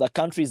chance. The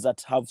countries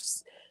that have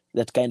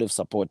that kind of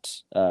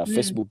support,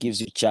 Facebook gives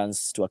you a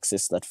chance to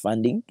access that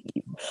funding.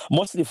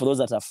 Mostly for those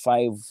that are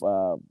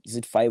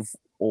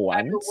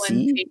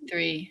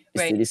 501c3,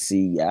 right?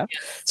 Yeah.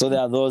 So there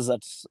are those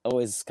that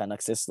always can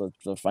access the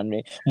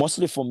funding.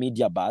 Mostly for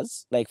media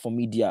buzz, like for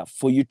media,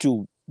 for you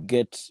to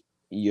get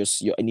your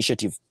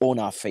initiative on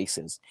our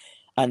faces,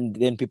 and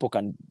then people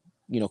can,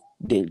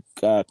 they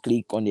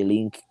click on the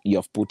link you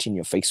have put in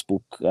your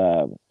Facebook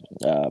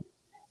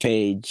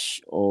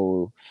page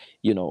or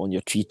on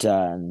your Twitter,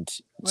 and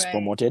it's Right.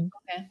 promoted.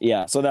 Okay.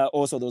 Yeah, so there are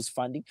also those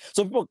funding.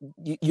 So people,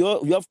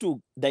 you have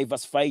to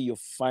diversify your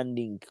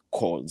funding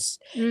calls.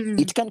 Mm.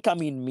 It can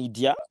come in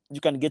media. You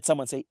can get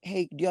someone say,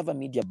 hey, do you have a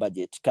media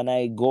budget? Can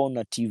I go on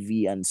a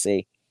TV and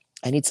say,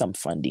 I need some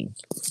funding?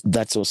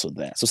 That's also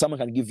there. So someone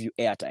can give you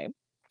airtime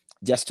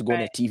just to go on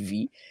a Right.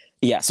 TV.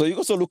 Yeah, so you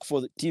also look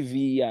for the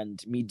TV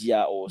and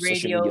media or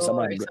social Radio media. or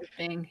Someone,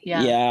 something.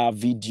 yeah,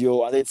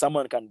 video, and then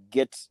someone can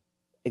get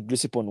a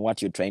grasp on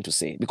what you're trying to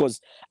say. Because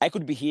I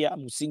could be here,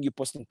 I'm seeing you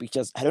posting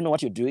pictures. I don't know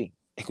what you're doing.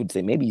 I could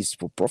say maybe it's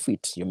for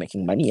profit. You're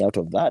making money out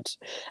of that,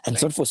 and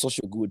it's Right. not for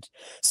social good.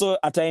 So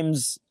at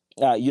times,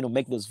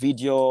 make those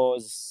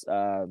videos,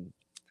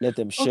 let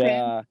them Okay.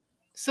 share.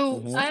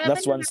 So I have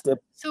That's one another. step.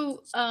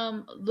 So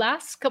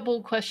last couple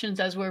of questions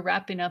as we're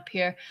wrapping up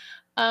here.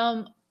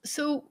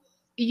 So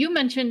you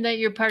mentioned that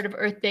you're part of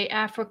Earth Day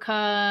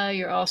Africa.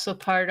 You're also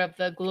part of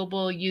the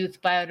Global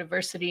Youth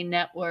Biodiversity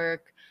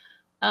Network.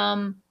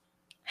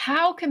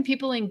 How can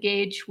people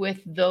engage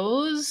with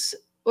those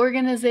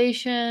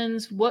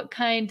organizations? What's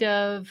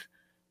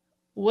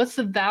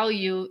the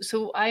value?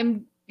 So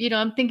I'm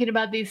thinking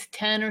about these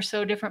 10 or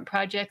so different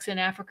projects in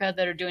Africa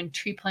that are doing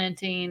tree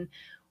planting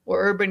or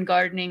urban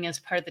gardening as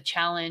part of the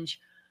challenge.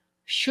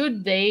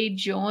 Should they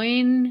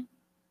join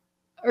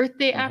Earth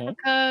Day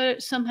Africa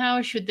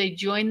somehow? Should they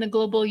join the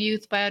Global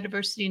Youth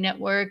Biodiversity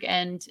Network,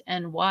 and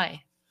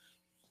why?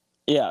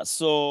 Yeah,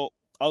 so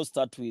I'll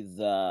start with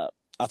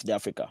Earth Day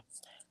Africa.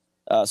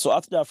 So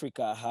Earth Day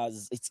Africa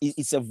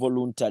it's a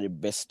voluntary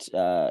based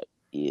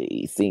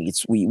thing.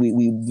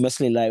 We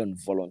mostly rely on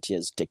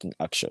volunteers taking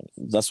action.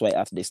 That's why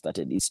Earth Day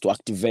started. Is to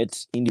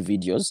activate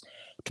individuals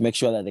to make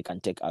sure that they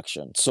can take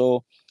action.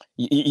 So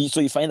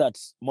you find that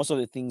most of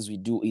the things we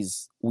do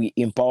is we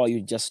empower you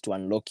just to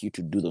unlock you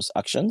to do those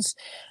actions,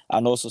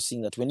 and also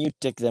seeing that when you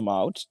take them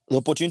out, the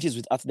opportunities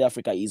with Earth Day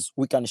Africa is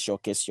we can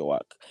showcase your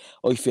work,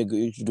 or if you're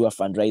going to do a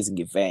fundraising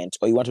event,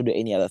 or you want to do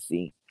any other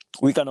thing,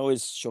 we can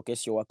always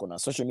showcase your work on our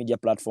social media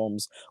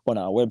platforms, on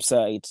our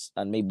website,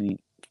 and maybe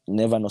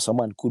never know,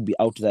 someone could be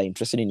out there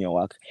interested in your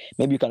work.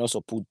 Maybe you can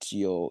also put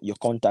your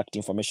contact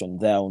information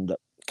there on the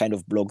kind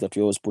of blog that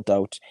we always put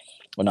out,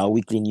 on our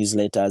weekly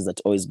newsletters that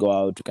always go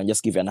out. We can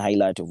just give you an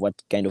highlight of what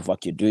kind of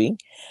work you're doing.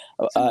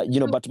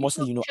 So But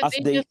mostly,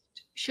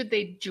 should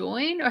they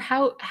join, or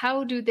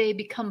how do they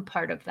become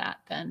part of that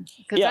then?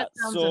 Because yeah. that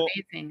sounds So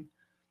amazing.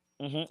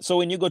 So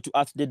when you go to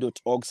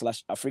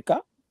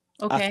earthday.org/Africa,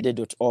 Okay.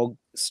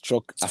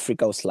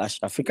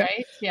 earthday.org/Africa,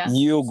 Right. Yeah.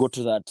 you go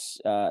to that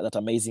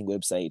amazing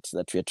website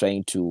that we're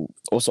trying to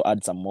also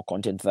add some more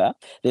content there.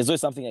 There's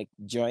always something like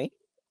join.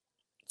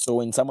 So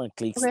when someone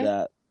clicks Okay.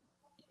 there,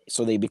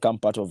 so they become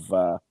part of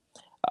the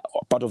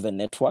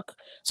network.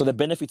 So the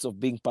benefits of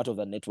being part of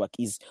the network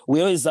is we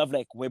always have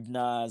like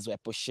webinars where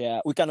people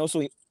share. We can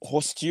also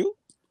host you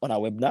on our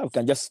webinar.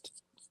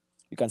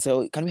 You can say,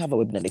 oh, can we have a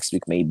webinar next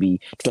week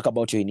maybe to talk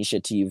about your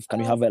initiative?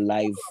 Can we have a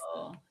live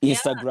Yeah.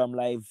 Instagram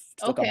live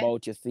to talk Okay.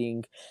 about your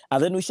thing?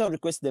 And then we shall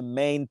request the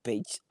main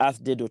page,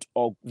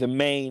 earthday.org, the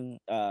main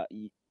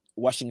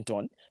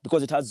Washington,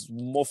 because it has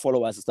more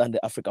followers than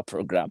the Africa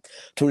program,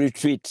 to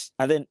retweet.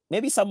 And then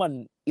maybe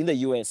someone in the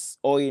US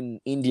or in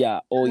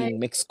India or in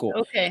Mexico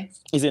Okay.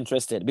 is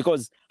interested,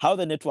 because how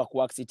the network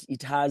works,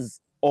 it has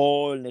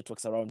all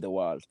networks around the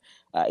world.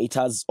 It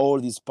has all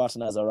these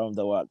partners around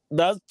the world.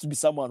 There has to be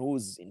someone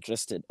who's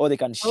interested, or they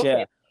can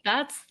share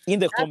in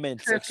the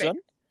comment perfect. section.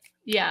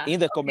 Yeah. In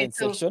the comment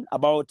section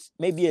about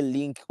maybe a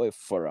link or a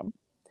forum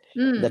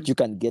that you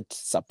can get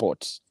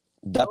support.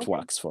 That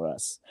works for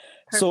us.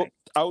 Perfect. So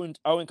I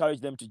will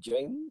encourage them to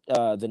join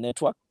the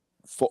network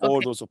for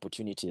all those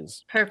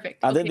opportunities.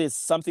 Perfect. And then there's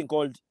something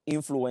called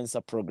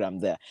influencer program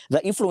there. The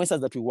influencers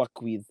that we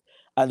work with,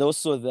 and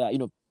also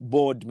the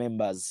board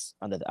members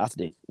under the Earth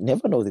Day. You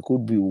never know, they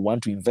could be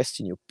want to invest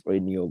in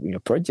your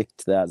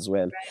project there as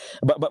well.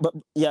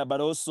 Right.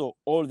 But also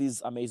all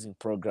these amazing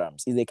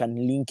programs, if they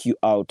can link you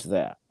out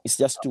there. It's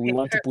just we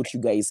want to put you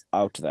guys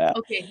out there.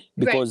 Okay.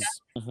 Because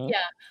yeah.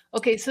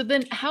 Okay. So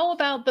then how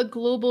about the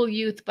Global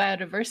Youth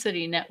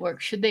Biodiversity Network?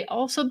 Should they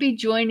also be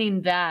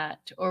joining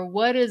that? Or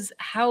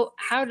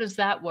how does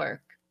that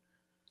work?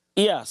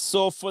 Yeah,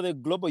 so for the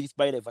Global Youth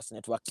Biodiversity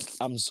Network,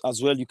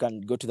 as well, you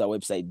can go to the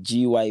website,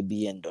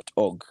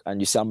 gybn.org,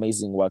 and you see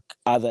amazing work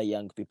other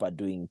young people are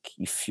doing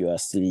if you are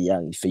still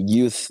young, if you're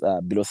youth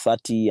below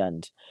 30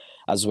 and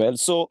as well.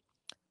 So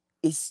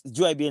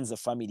GYBN is a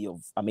family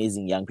of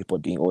amazing young people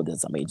doing all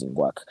this amazing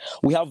work.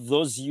 We have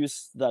those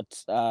youth that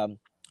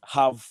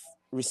have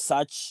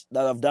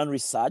done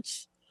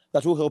research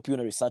that will help you in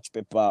a research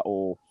paper,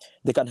 or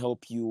they can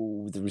help you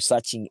with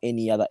researching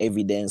any other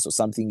evidence or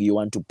something you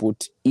want to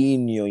put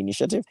in your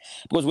initiative.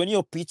 Because when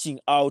you're pitching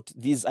out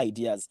these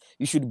ideas,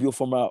 you should be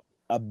from a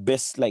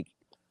best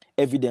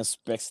evidence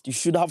based. You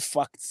should have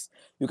facts.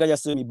 You can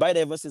just tell me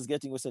biodiversity is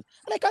getting wasted,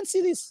 and I can't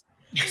see this.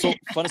 So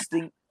first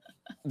thing,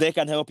 they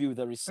can help you with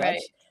the research.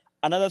 Right.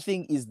 Another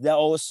thing is there are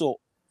also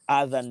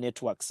other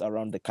networks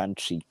around the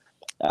country.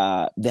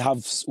 We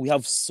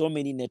have so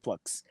many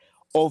networks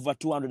over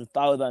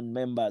 200,000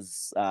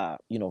 members,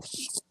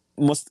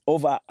 most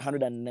over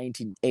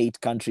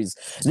 198 countries.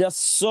 There are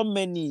so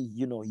many,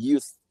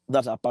 youth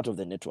that are part of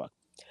the network.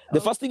 The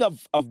Oh, first thing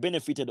I've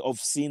benefited of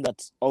seeing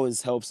that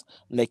always helps,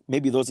 like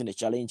maybe those in the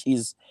challenge,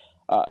 is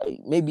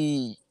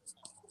maybe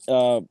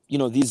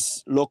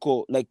these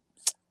local,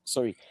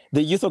 the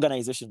youth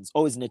organizations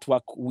always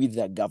network with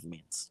their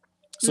governments.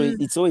 So mm,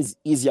 it's always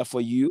easier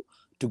for you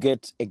to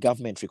get a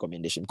government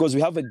recommendation because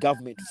we have a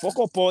government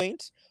focal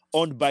point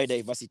on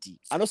biodiversity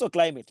and also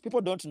climate.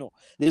 People don't know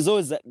there's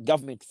always a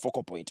government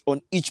focal point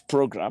on each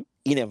program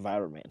in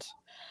environment.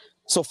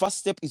 So first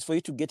step is for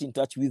you to get in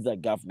touch with the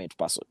government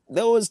person.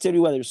 They always tell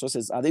you where the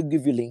resources are. They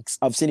give you links.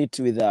 I've seen it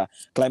with the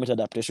climate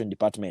adaptation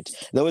department.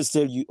 They always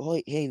tell you,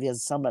 oh, hey,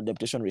 there's some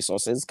adaptation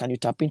resources. Can you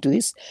tap into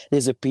this?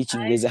 There's a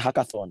pitching. I There's a see.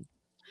 hackathon.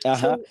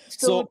 Uh-huh. So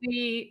So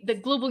the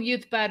Global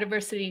Youth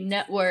Biodiversity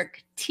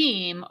Network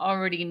team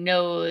already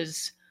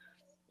knows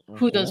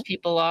who those mhm,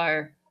 people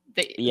are,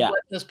 yeah.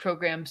 what those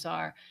programs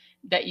are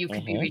that you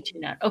could be Mhm.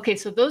 reaching out. Okay,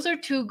 so those are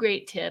two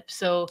great tips.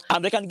 So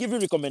And they can give you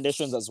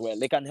recommendations as well.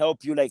 They can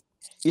help you, like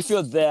if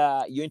you're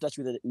there, you're in touch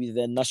with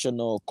the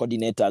national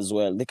coordinator as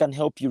well. They can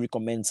help you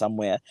recommend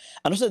somewhere.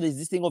 And also there's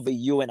this thing of the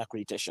UN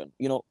accreditation.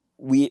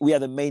 We are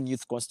the main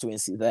youth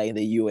constituency there in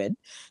the UN.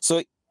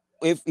 So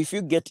if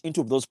you get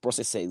into those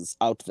processes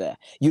out there,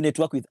 you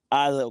network with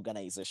other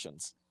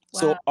organizations.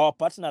 wow, So our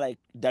partner like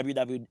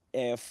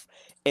WWF,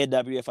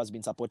 AWF has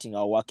been supporting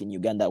our work in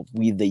Uganda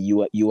with the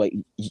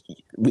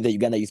with the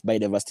Uganda Youth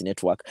Biodiversity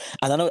Network,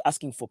 and they're now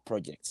asking for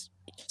projects.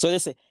 So they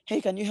say,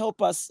 hey, can you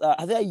help us?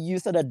 Are there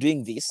youth that are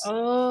doing this? So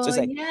oh it's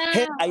like,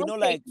 hey, yeah, I know okay,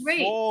 like great,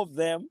 4 of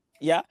them.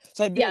 Yeah.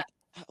 So I'd be yeah, like,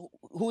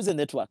 who's the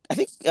network? I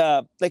think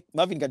like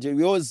Marvin Kajeri,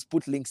 we always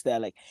put links there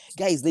like,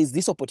 guys, there's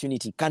this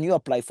opportunity. Can you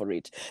apply for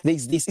it?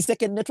 There's this. It's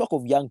like a network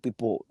of young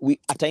people. We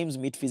at times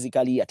meet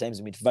physically, at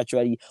times meet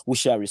virtually. We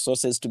share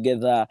resources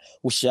together.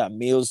 We share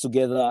meals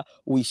together.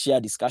 We share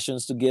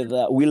discussions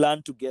together. We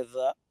learn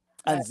together.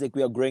 And right, it's like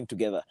we are growing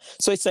together.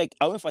 So it's like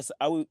I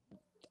will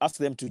ask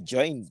them to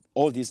join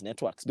all these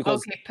networks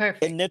because okay,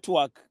 a perfect.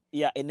 network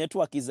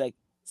is like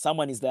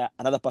someone is there,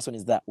 another person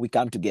is there. We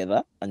come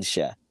together and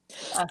share.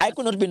 I Awesome.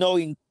 could not be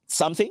knowing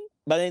something,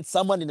 but then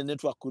someone in the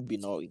network could be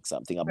knowing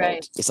something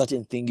Right. about a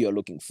certain thing you're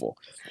looking for.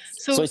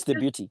 So So it's the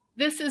beauty.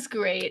 this is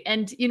great.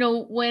 And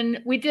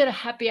when we did a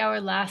happy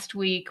hour last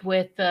week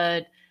with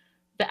the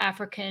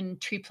African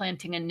tree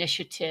planting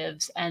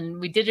initiatives, and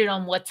we did it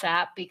on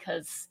WhatsApp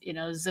because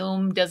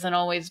Zoom doesn't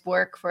always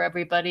work for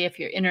everybody if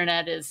your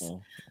internet is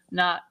Mm,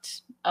 not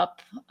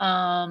up.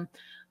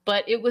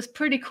 But it was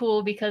pretty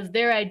cool because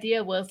their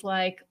idea was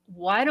like,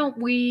 why don't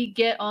we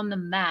get on the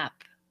map?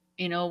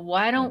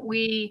 Why mm, don't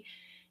we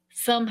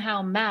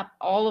somehow map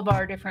all of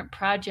our different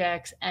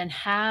projects and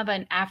have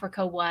an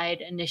Africa-wide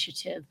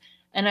initiative?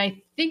 And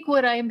I think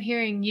what I'm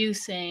hearing you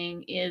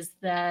saying is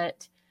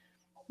that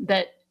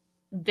that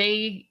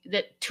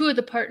two of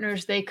the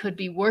partners they could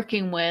be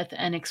working with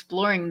and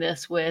exploring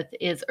this with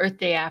is Earth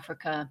Day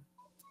Africa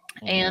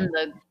and mhm.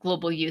 the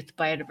Global Youth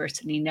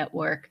Biodiversity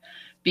Network,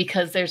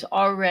 because there's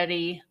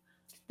already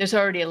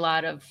a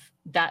lot of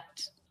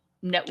that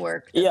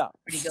network that's Yeah,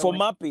 already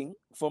going.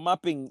 for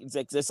mapping, it's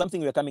like there's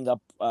something we're coming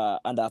up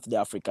under After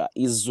Africa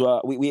is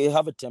we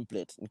have a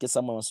template in case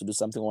someone wants to do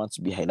something wants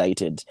to be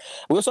highlighted.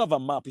 We also have a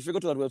map. If you go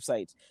to that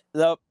website,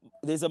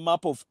 there's a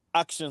map of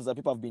actions that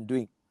people have been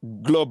doing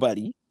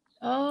globally.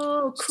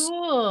 Oh,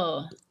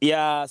 cool.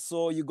 Yeah,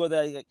 so you go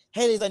there, like,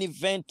 hey, there's an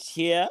event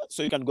here,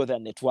 so you can go there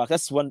and network.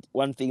 That's one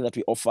thing that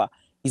we offer.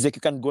 Is like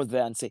you can go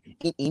there and say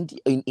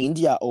in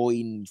India or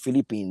in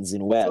Philippines,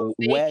 in So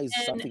they where is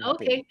can, something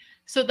happening? okay.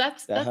 So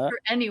that's Uh-huh. for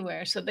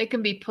anywhere. So they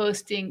can be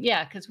posting,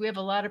 yeah, because we have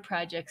a lot of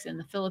projects in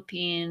the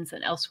Philippines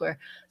and elsewhere.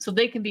 So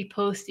they can be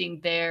posting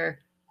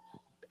their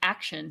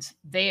actions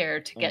there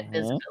to get Mm-hmm.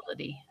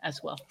 visibility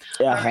as well.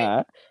 All right.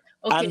 Uh-huh.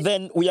 And Okay.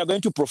 then we are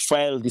going to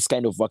profile this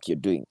kind of work you're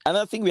doing.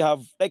 Another thing we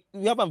have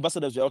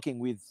ambassadors we're working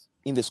with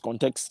in this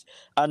context,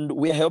 and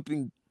we're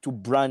helping to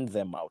brand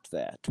them out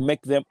there, to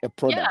make them a Yeah.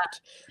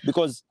 product.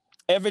 Because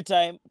every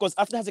time, because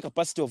After has the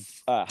capacity of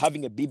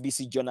having a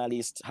BBC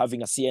journalist,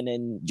 having a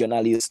CNN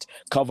journalist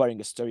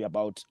covering a story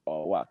about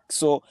our work.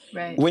 So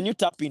Right. when you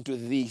tap into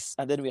this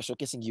and then we are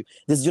showcasing you,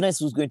 there's a journalist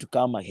who's going to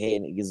come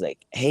ahead and he's like,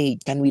 hey,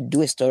 can we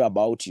do a story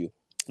about you?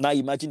 Now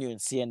imagine you're in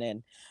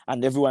CNN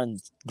and everyone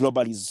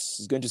globally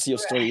is going to see a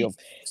story Right. of,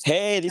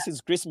 hey, this is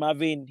Chris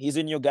Marvin. He's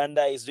in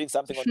Uganda. He's doing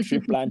something on tree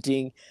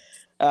planting.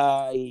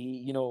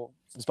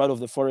 He's part of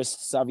the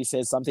forest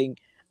services, something.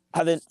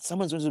 And then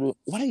someone's going to do,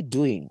 what are you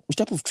doing? Which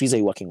type of trees are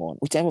you working on?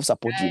 Which type of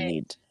support do you Right.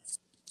 need?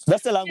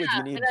 That's the language we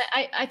Yeah. And need.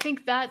 I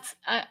think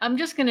I'm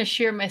just going to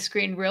share my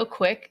screen real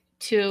quick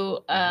to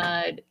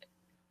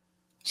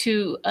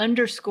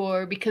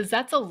underscore, because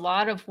that's a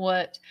lot of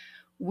what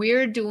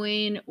we're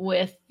doing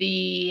with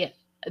the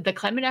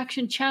Climate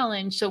Action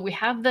Challenge. So we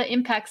have the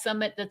Impact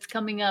Summit that's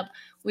coming up.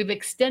 We've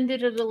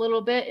extended it a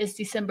little bit. It's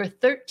December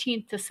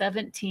 13th to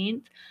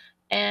 17th.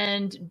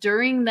 And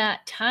during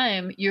that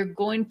time, you're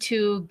going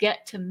to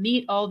get to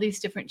meet all these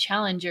different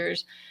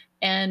challengers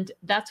And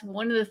that's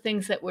one of the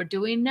things that we're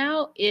doing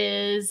now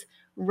is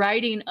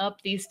writing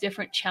up these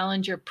different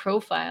challenger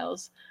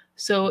profiles.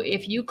 So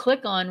if you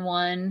click on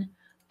one,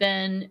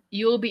 then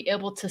you'll be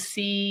able to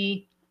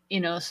see,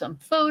 some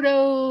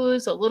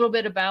photos, a little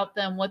bit about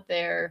them, what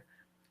their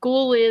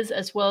goal is,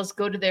 as well as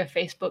go to their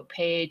Facebook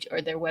page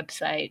or their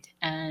website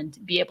and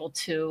be able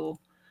to,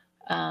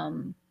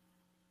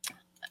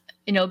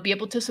 be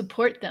able to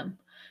support them.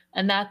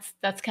 And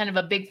that's kind of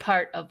a big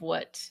part of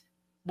what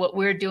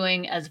we're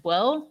doing as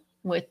well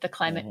with the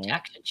Climate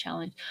Action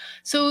Challenge.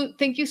 So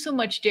thank you so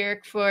much,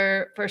 Derek,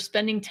 for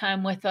spending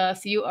time with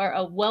us. You are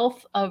a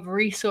wealth of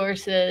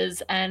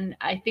resources. And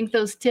I think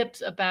those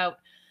tips about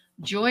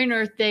join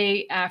Earth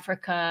Day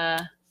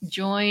Africa,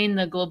 join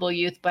the Global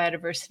Youth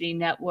Biodiversity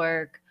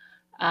Network,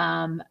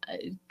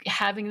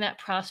 having that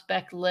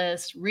prospect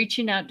list,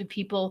 reaching out to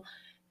people,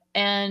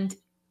 and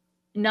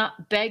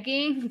not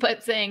begging,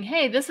 but saying,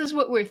 hey, this is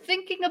what we're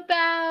thinking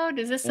about.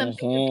 Is this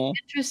something you're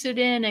interested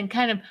in? And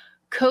kind of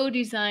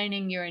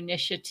co-designing your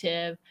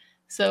initiative.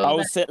 So I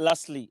would say,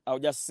 lastly, I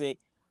would just say,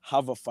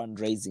 have a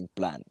fundraising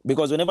plan,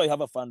 because whenever you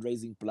have a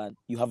fundraising plan,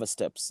 you have a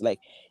steps like,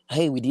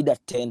 hey, we did a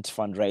tent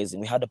fundraising.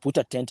 We had to put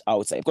a tent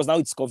outside because now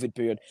it's COVID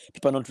period.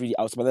 People are not really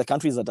out, but the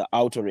countries that are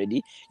out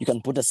already, you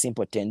can put a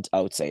simple tent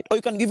outside, or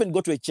you can even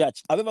go to a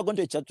church. I've ever gone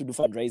to a church to do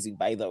fundraising,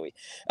 by the way.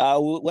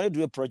 When I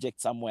do a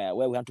project somewhere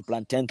where we have to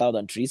plant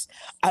 10,000 trees,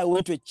 I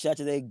went to a church.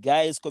 The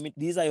guys commit,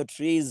 these are your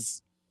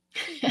trees.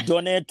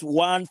 Donate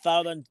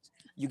 1,000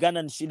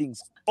 Ugandan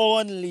shillings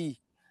only.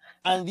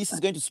 And this is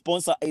going to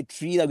sponsor a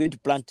tree they're going to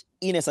plant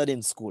in a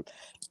certain school.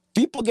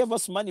 People gave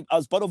us money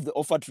as part of the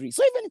offer tree.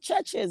 So even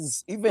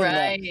churches, even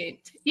right,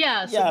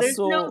 yeah. So there's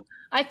no.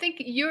 I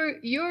think your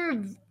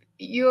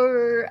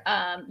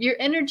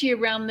energy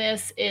around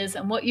this is,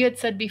 and what you had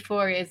said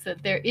before is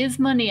that there is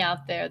money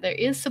out there, there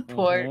is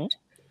support. But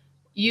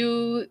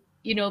you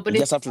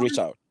just have to reach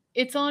out.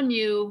 It's on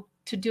you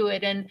to do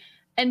it,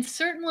 and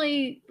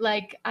certainly,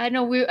 like, I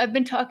know I've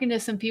been talking to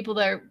some people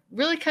that are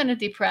really kind of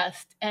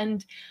depressed.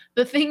 And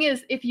the thing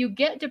is, if you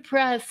get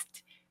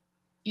depressed,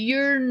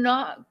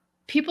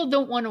 people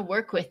don't want to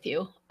work with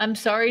you. I'm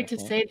sorry to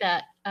say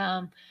that.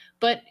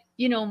 But,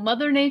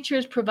 Mother Nature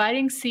is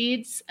providing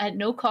seeds at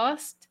no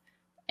cost,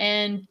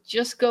 and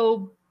just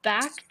go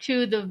back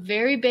to the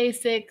very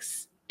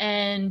basics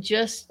and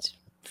just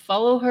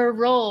follow her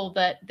role,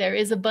 that there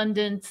is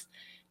abundance,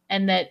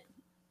 and that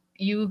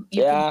you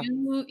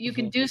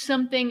can do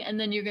something, and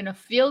then you're going to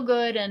feel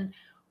good. And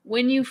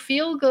when you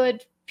feel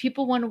good,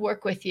 people want to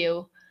work with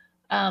you.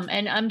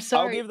 And I'm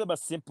sorry. I'll give them a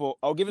simple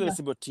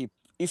tip.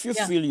 If you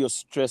feel you're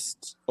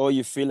stressed, or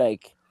you feel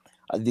like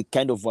the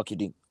kind of work you're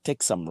doing,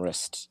 take some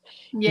rest.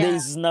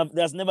 There's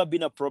never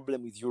been a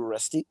problem with you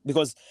resting,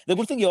 because the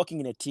good thing, you're working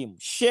in a team.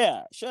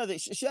 Share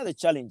the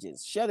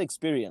challenges, share the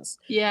experience.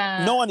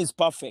 No one is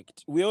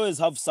perfect. We always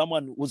have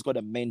someone who's got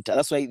a mentor.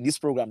 That's why this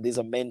program, there's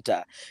a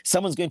mentor.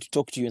 Someone's going to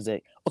talk to you and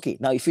say, okay,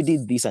 now if you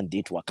did this and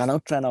did work, and I'll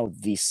try out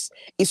this.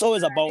 It's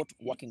always about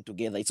working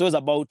together. It's always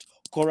about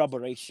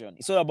collaboration.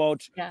 It's all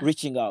about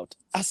reaching out,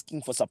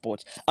 asking for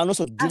support, and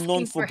also do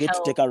not forget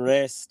to take a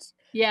rest.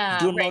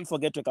 Do not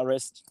forget to take a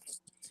rest.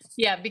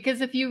 Yeah,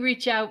 because if you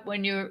reach out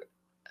when you're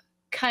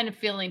kind of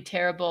feeling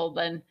terrible,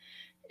 then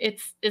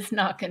it's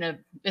not gonna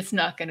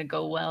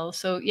go well.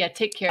 So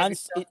take care of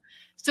yourself.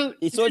 So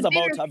it's always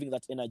about having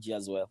that energy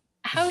as well.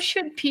 How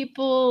should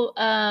people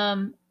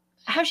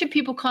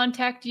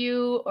contact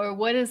you, or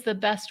what is the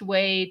best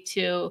way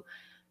to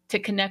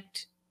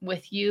connect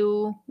with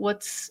you?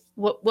 What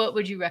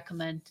would you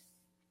recommend?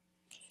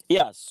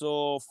 Yeah,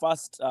 so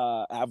first,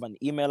 I have an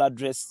email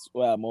address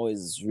where I'm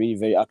always really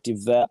very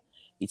active there.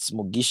 It's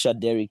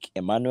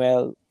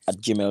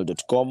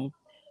mugisha.derek.emmanuel@gmail.com.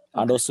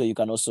 And also, you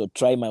can also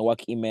try my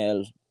work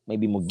email,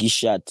 maybe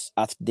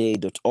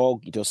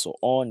mugisha@earthday.org. It's also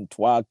it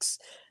works.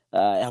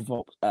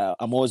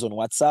 I'm always on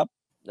WhatsApp.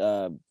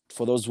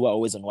 For those who are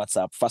always on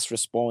WhatsApp, fast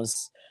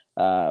response.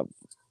 My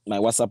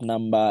WhatsApp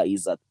number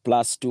is at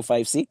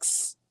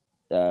 +256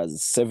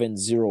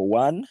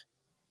 701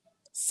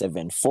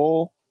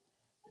 74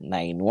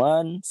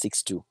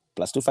 9162.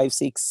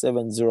 +256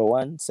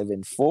 701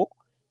 74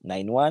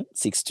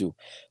 9162.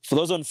 For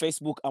those on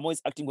Facebook, I'm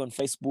always active on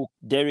Facebook,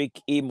 Derek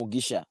E.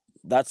 Mugisha.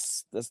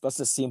 That's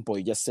a simple.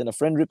 You just send a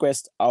friend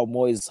request. I'm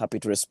always happy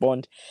to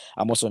respond.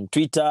 I'm also on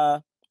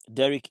Twitter,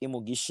 Derek E.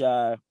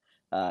 Mugisha,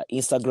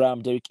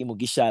 Instagram, Derek E.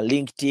 Mugisha,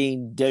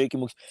 LinkedIn, Derek E.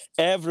 Mugisha.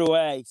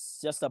 Everywhere,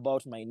 it's just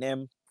about my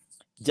name.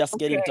 Just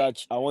get in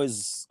touch. I'm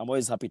always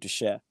happy to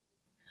share.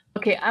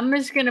 Okay, I'm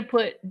just going to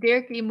put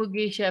Derek E.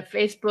 Mugisha,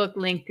 Facebook,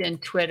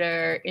 LinkedIn,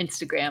 Twitter,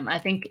 Instagram. I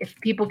think if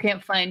people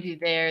can't find you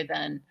there,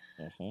 then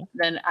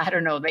I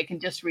don't know, they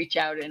can just reach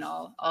out and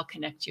I'll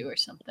connect you or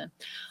something.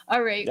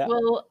 All right. Yeah.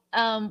 Well,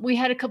 we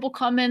had a couple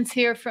comments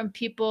here from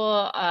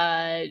people.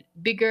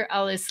 Bigger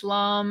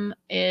Al-Islam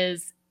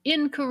is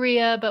in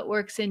Korea but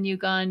works in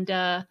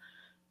Uganda,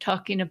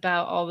 talking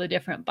about all the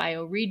different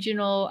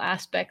bioregional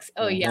aspects.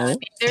 Oh yeah, I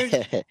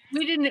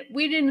mean,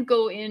 we didn't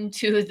go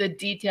into the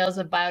details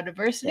of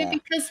biodiversity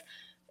because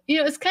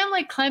it's kind of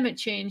like climate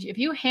change. If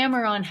you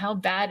hammer on how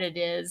bad it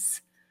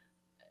is,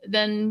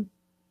 then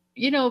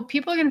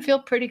people are going to feel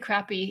pretty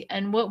crappy,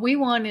 and what we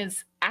want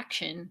is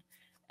action.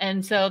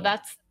 And so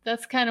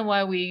that's kind of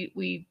why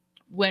we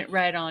went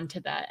right on to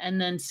that. And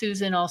then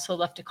Susan also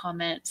left a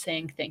comment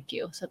saying thank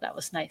you, so that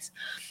was nice.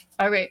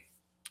 All right,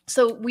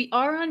 so we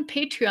are on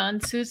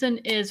Patreon. Susan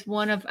is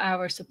one of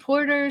our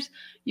supporters.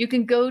 You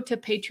can go to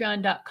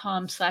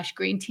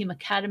patreon.com/Green Team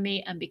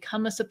Academy and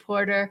become a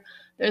supporter.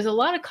 There's a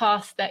lot of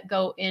costs that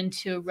go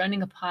into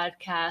running a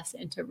podcast,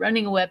 into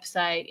running a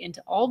website,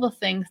 into all the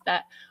things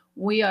that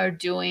we are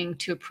doing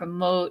to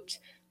promote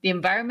the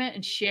environment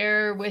and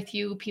share with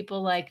you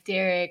people like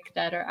Derek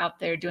that are out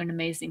there doing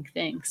amazing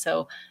things.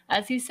 So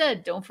as he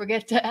said, don't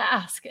forget to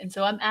ask. And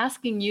so I'm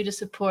asking you to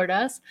support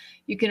us.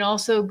 You can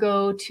also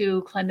go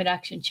to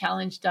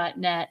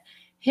climateactionchallenge.net,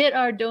 hit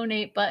our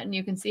donate button.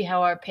 You can see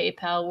how our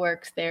PayPal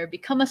works there.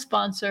 Become a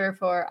sponsor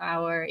for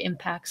our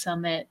Impact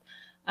Summit.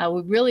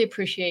 We really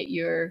appreciate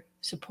your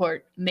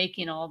support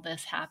making all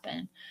this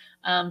happen.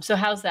 So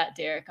how's that,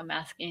 Derek? I'm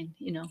asking,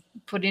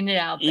 putting it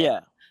out there. Yeah.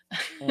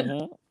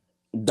 Mm-hmm.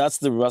 That's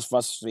the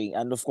first thing.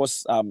 And of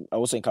course, I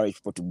also encourage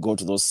people to go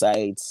to those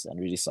sites and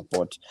really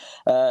support.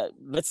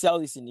 Let's see how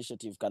this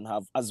initiative can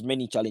have as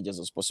many challenges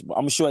as possible.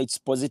 I'm sure it's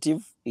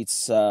positive.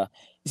 This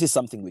is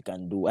something we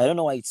can do. I don't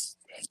know why it's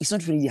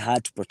not really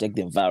hard to protect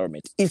the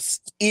environment. It's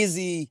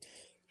easy.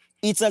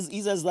 It's as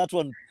easy as that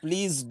one.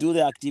 Please do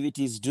the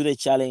activities, do the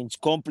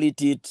challenge,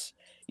 complete it,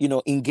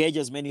 engage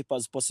as many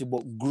as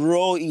possible,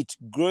 grow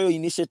your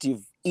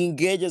initiative,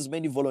 engage as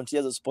many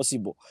volunteers as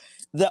possible.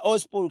 The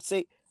people would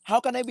say, how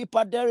can I be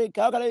part, Derek?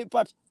 How can I be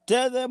part?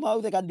 Tell them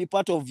how they can be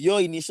part of your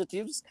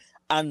initiatives,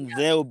 and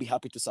they'll be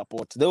happy to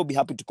support. They'll be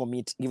happy to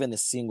commit even a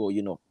single,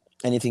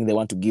 anything they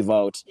want to give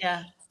out.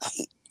 Yeah.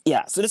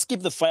 Yeah. So let's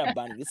keep the fire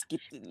burning. Let's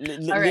keep.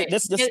 All right.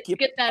 Let's just keep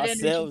get that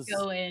ourselves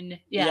energy going.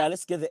 Yeah.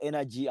 Let's get the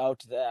energy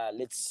out there.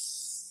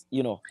 Let's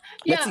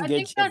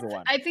engage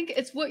everyone. I think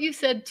it's what you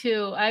said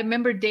too. I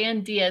remember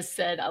Dan Diaz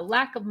said, a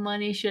lack of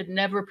money should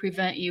never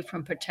prevent you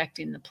from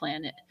protecting the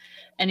planet.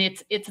 And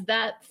it's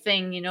that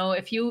thing,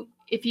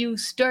 if you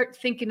start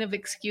thinking of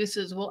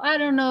excuses, well, I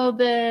don't know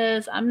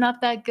this, I'm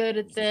not that good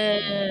at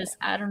this,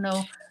 I don't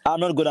know. I'm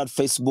not good at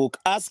Facebook.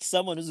 Ask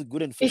someone who's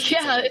good at Facebook.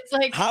 Yeah, it's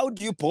like, how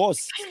do you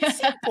post?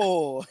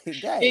 Simple,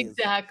 guys.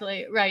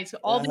 Exactly, right. So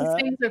all these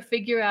things are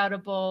figure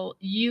outable.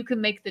 You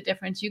can make the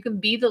difference. You can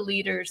be the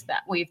leaders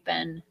that we've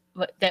been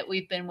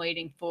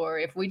waiting for.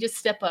 If we just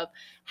step up,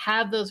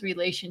 have those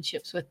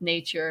relationships with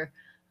nature,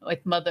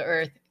 with Mother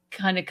Earth,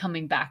 kind of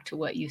coming back to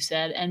what you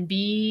said, and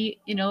be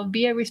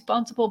a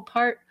responsible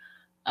part.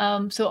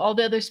 So all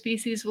the other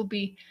species will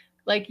be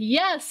like,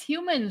 yes,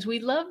 humans, we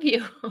love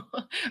you.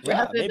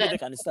 Maybe they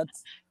can start.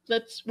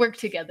 Let's work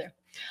together.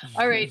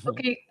 All right.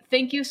 Okay.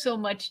 Thank you so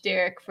much,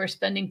 Derek, for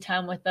spending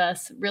time with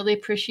us. Really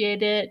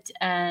appreciate it.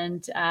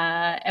 And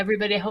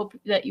everybody, I hope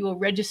that you will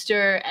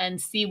register and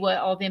see what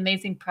all the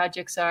amazing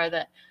projects are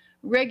that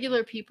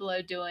regular people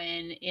are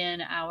doing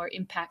in our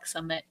Impact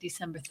Summit,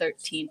 December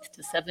 13th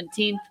to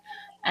 17th.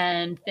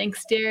 And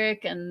thanks,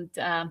 Derek, and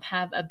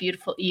have a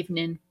beautiful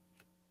evening.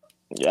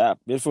 Yeah,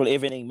 beautiful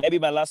evening. Maybe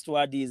my last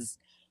word is,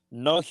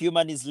 no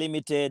human is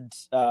limited.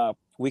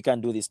 We can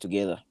do this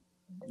together.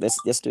 Let's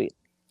just do it.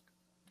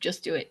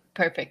 Just do it.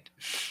 Perfect.